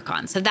need to work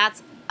on. So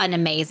that's an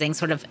amazing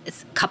sort of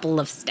couple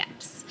of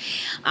steps.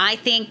 I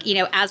think,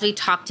 as we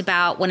talked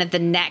about, one of the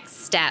next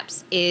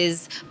steps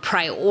is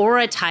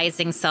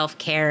prioritizing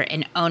self-care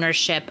and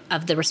ownership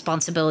of the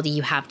responsibility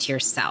you have to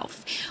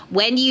yourself.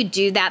 When you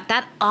do that,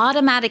 that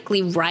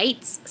automatically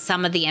rights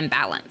some of the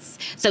imbalance.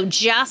 So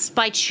just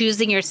by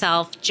choosing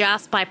yourself,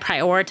 just by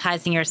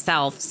prioritizing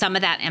yourself, some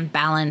of that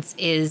imbalance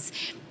is,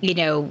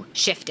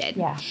 shifted.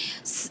 Yeah.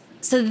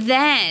 So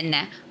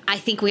then I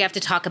think we have to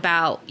talk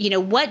about,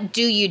 what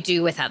do you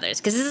do with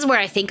others? Because this is where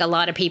I think a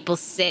lot of people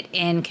sit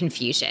in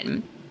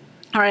confusion.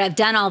 All right, I've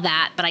done all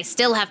that, but I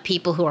still have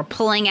people who are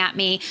pulling at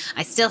me.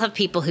 I still have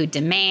people who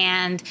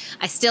demand.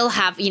 I still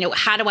have,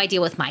 how do I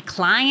deal with my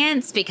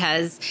clients?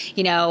 Because,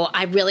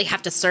 I really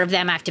have to serve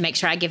them. I have to make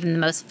sure I give them the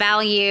most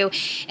value.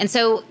 And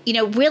so,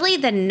 really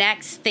the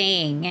next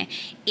thing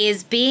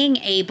is being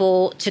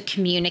able to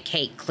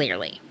communicate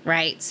clearly,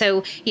 right?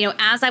 So,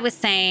 as I was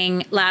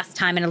saying last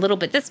time and a little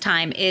bit this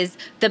time, is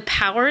the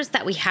powers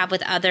that we have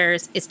with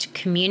others is to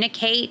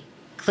communicate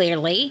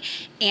clearly,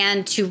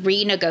 and to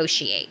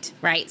renegotiate,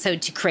 right? So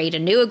to create a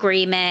new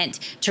agreement,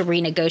 to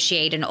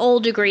renegotiate an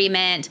old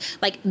agreement,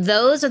 like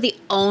those are the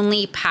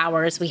only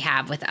powers we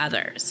have with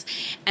others.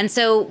 And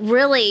so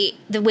really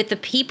with the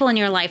people in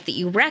your life that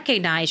you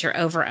recognize you're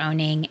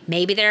over-owning,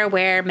 maybe they're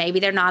aware, maybe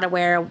they're not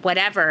aware,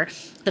 whatever,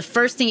 the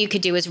first thing you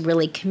could do is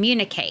really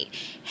communicate.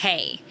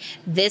 Hey,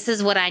 this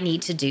is what I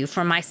need to do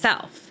for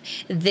myself.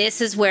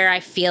 This is where I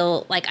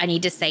feel like I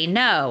need to say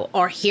no,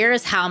 or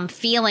here's how I'm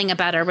feeling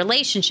about our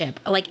relationship.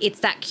 Like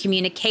it's that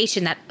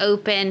communication, that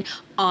open,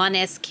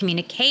 honest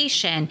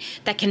communication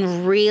that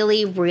can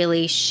really,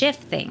 really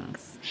shift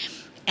things.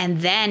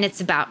 And then it's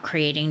about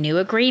creating new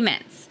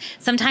agreements.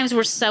 Sometimes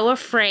we're so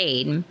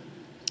afraid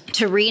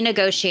to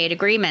renegotiate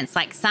agreements.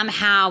 Like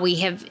somehow we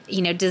have,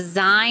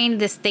 designed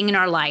this thing in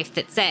our life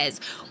that says,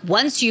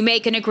 once you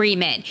make an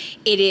agreement,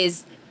 it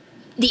is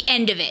the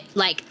end of it.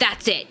 Like,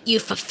 that's it. You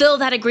fulfill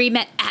that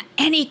agreement at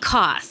any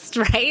cost,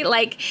 right?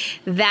 Like,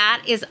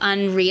 that is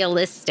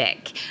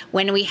unrealistic.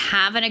 When we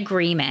have an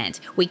agreement,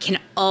 we can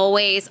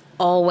always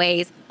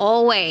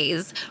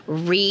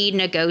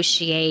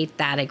renegotiate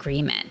that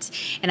agreement.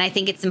 And I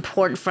think it's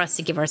important for us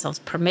to give ourselves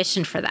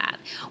permission for that.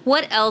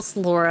 What else,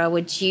 Laura,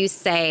 would you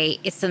say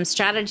is some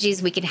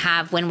strategies we can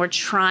have when we're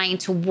trying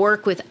to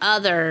work with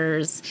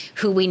others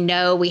who we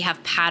know we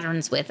have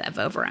patterns with of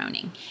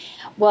overowning?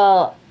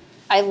 Well,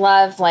 I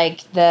love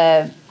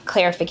the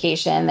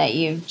clarification that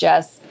you've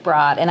just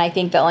brought. And I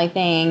think the only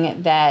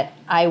thing that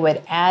I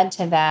would add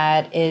to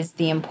that is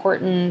the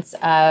importance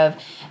of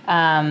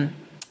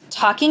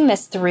talking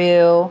this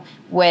through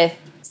with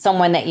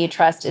someone that you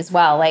trust as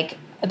well, like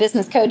a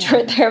business coach or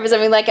a therapist. I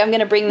mean, I'm going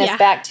to bring this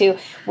back to,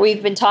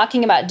 we've been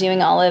talking about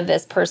doing all of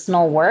this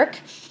personal work.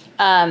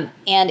 And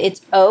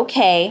it's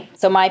okay.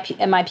 So my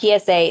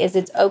PSA is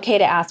it's okay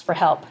to ask for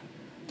help.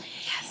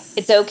 Yes.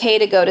 It's okay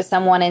to go to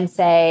someone and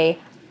say,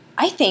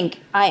 I think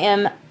I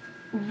am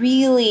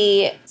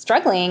really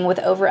struggling with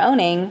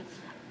overowning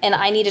and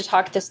I need to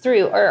talk this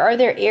through. Or are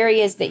there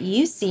areas that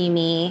you see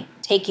me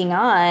taking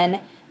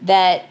on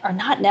that are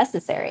not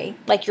necessary?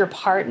 Like your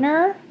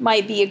partner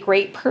might be a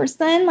great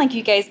person, like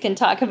you guys can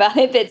talk about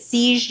it, that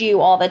sees you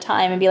all the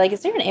time and be like,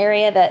 is there an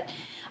area that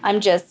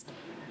I'm just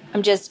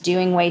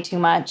doing way too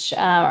much?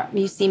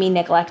 You see me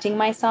neglecting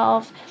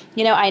myself.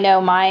 I know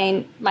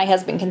my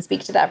husband can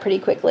speak to that pretty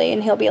quickly,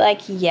 and he'll be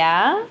like,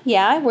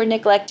 yeah, we're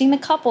neglecting the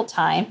couple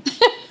time.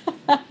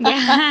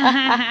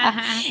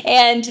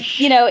 And,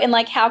 and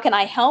like, how can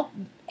I help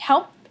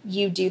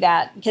you do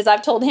that? Because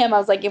I've told him, I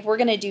was like, if we're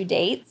going to do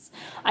dates,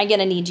 I'm going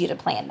to need you to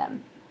plan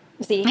them.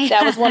 See,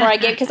 that was one where I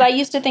gave, because I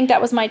used to think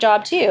that was my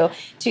job too,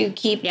 to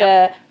keep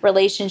the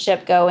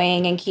relationship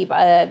going and keep,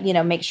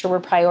 make sure we're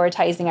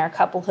prioritizing our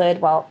couplehood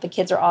while the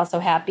kids are also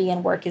happy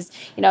and work is,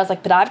 I was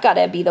like, but I've got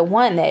to be the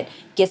one that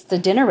gets the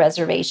dinner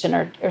reservation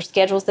or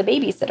schedules the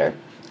babysitter.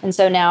 And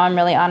so now I'm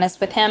really honest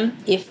with him.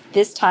 If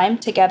this time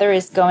together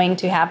is going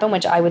to happen,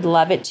 which I would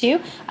love it to,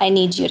 I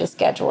need you to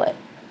schedule it.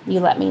 You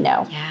let me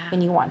know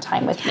when you want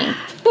time with me.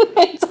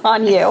 It's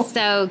on you.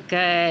 So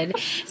good.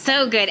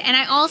 So good. And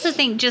I also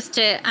think just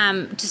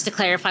to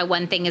clarify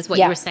one thing is what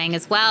you were saying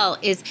as well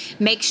is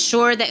make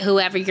sure that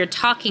whoever you're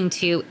talking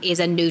to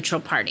is a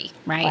neutral party,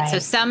 right? So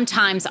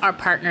sometimes our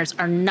partners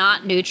are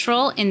not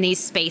neutral in these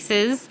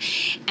spaces,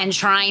 and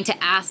trying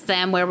to ask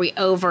them where we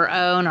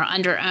over-own or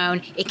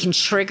under-own, it can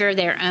trigger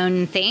their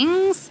own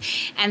things.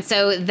 And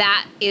so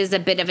that is a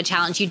bit of a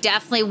challenge. You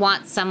definitely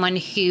want someone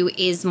who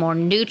is more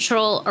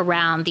neutral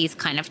around these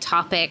kind of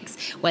topics,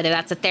 whether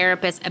that's a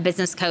therapist, a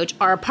business coach,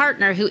 or a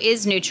partner who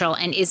is neutral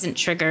and isn't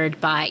triggered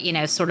by,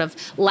 sort of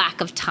lack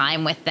of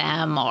time with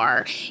them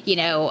or,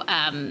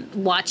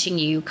 watching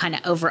you kind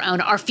of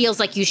overown or feels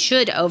like you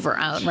should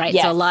overown, right?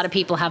 Yes. So a lot of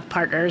people have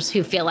partners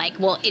who feel like,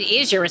 well, it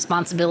is your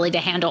responsibility to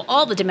handle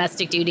all the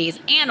domestic duties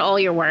and all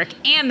your work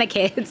and the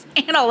kids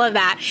and all of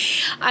that.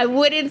 I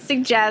wouldn't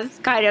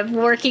suggest kind of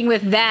working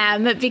with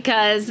them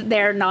because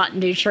they're not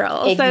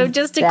neutral. Exactly. So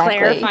just to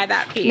clarify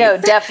that piece. No,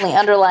 definitely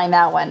underline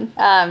that one.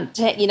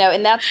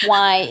 And that's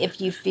why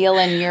if you feel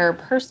in your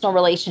personal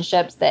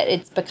relationships that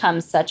it's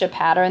become such a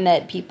pattern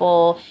that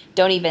people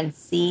don't even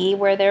see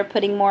where they're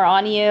putting more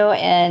on you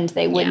and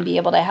they wouldn't be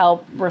able to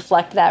help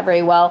reflect that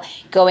very well,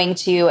 going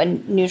to a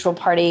neutral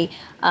party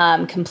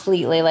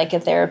completely, like a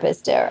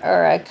therapist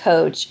or a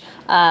coach,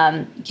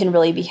 can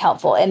really be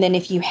helpful. And then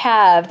if you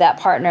have that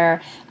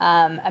partner,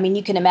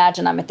 you can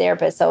imagine I'm a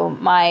therapist. So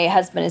my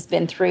husband has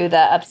been through the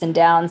ups and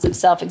downs of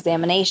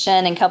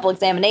self-examination and couple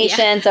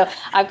examination. So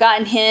I've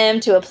gotten him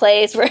to a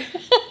place where,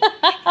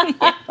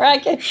 where I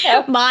can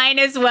help. Mine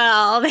as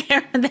well.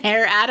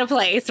 They're at a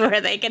place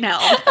where they can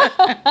help.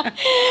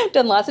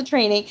 Done lots of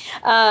training.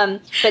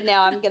 But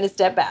now I'm going to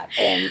step back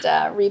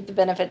and reap the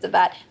benefits of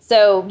that.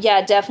 So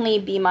definitely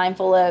be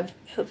mindful of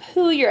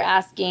who you're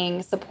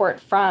asking support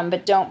from,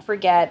 but don't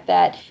forget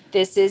that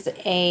this is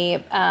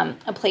a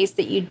place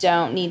that you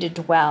don't need to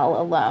dwell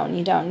alone.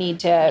 You don't need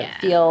to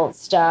feel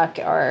stuck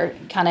or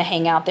kind of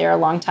hang out there a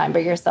long time by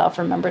yourself.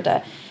 Remember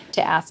to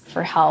ask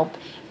for help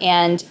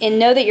and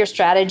know that your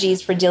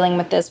strategies for dealing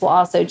with this will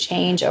also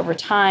change over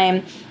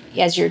time.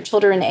 as your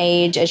children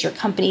age, as your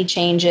company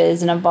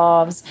changes and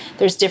evolves,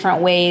 there's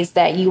different ways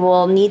that you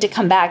will need to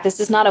come back. This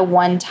is not a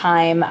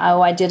one-time,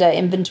 I did an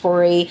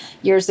inventory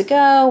years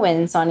ago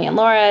when Sonia and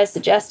Laura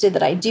suggested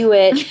that I do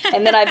it.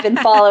 And then I've been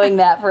following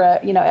that for,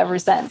 ever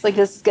since. Like,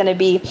 this is going to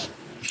be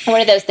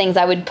one of those things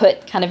I would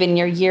put kind of in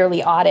your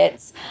yearly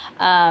audits,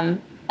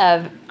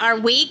 of our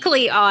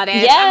weekly audit.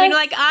 Yes, I mean,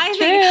 like, I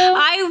think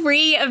I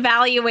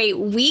reevaluate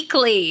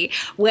weekly.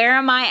 Where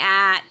am I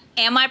at?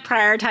 Am I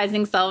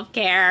prioritizing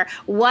self-care?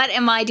 What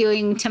am I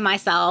doing to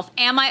myself?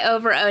 Am I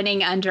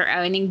over-owning,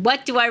 under-owning?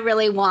 What do I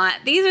really want?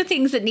 These are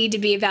things that need to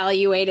be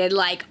evaluated,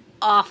 like,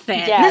 often.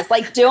 Yes,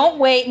 like, don't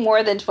wait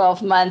more than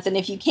 12 months. And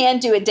if you can,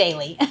 do it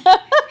daily.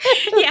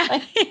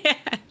 Yeah.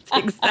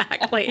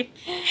 Exactly.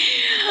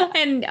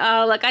 And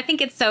look, I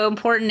think it's so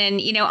important.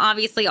 And,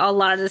 obviously a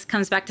lot of this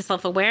comes back to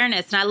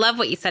self-awareness. And I love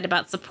what you said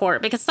about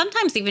support, because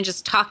sometimes even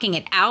just talking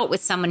it out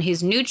with someone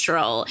who's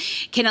neutral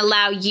can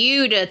allow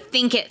you to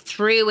think it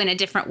through in a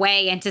different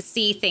way and to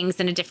see things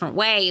in a different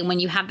way. And when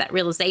you have that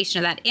realization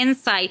or that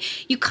insight,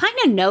 you kind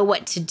of know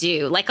what to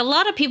do. Like, a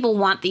lot of people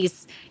want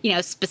these,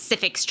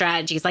 specific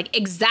strategies, like,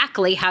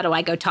 exactly how do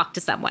I go talk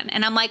to someone?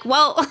 And I'm like,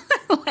 well,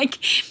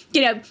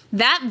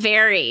 that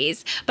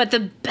varies. But the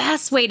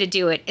best way to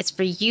do it is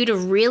for you to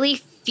really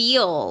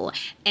feel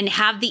and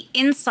have the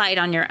insight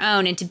on your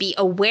own and to be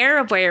aware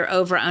of where you're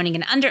over-owning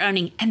and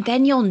under-owning, and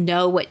then you'll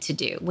know what to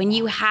do. When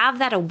you have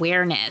that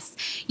awareness,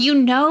 you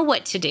know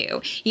what to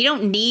do. You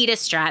don't need a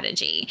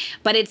strategy,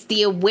 but it's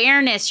the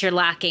awareness you're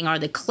lacking or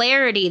the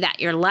clarity that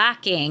you're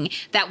lacking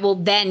that will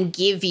then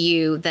give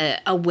you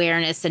the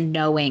awareness and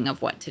knowing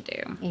of what to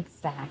do.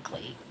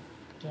 Exactly.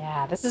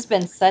 Yeah, this has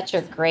been such a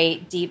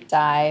great deep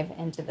dive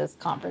into this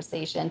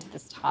conversation, to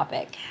this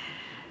topic.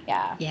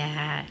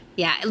 Yeah.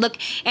 Look,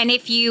 and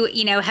if you,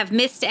 have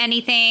missed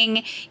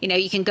anything,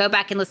 you can go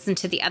back and listen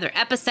to the other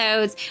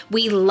episodes.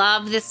 We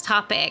love this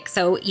topic.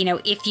 So,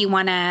 if you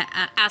want to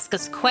ask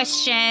us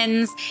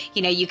questions,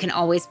 you can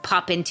always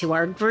pop into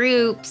our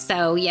group.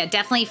 So, yeah,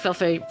 definitely feel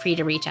free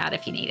to reach out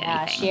if you need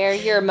anything. Share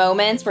your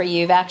moments where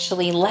you've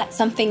actually let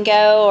something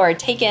go or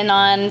taken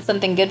on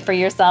something good for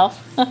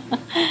yourself.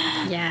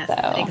 Yes,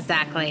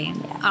 exactly.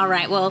 Yeah. All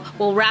right. Well,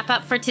 we'll wrap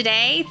up for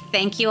today.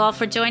 Thank you all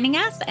for joining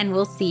us, and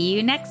we'll see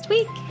you next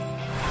week.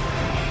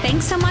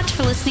 Thanks so much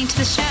for listening to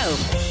the show.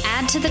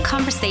 Add to the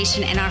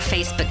conversation in our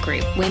Facebook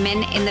group,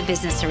 Women in the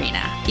Business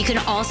Arena. You can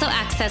also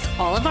access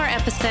all of our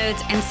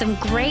episodes and some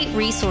great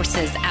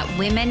resources at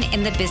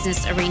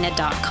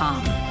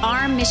womeninthebusinessarena.com.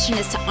 Our mission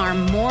is to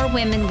arm more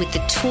women with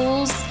the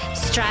tools,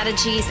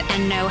 strategies,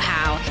 and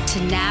know-how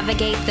to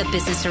navigate the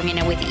business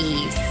arena with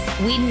ease.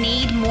 We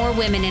need more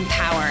women in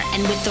power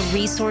and with the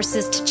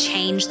resources to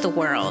change the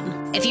world.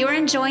 If you are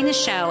enjoying the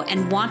show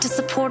and want to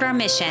support our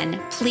mission,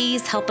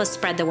 please help us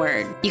spread the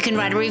word. You can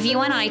write a review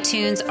on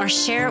iTunes or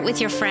share it with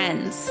your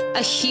friends.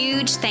 A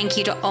huge thank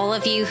you to all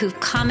of you who've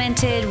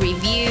commented,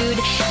 reviewed,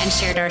 and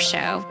shared our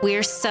show.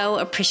 We're so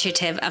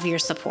appreciative of your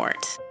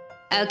support.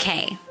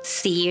 Okay,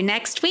 see you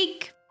next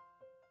week.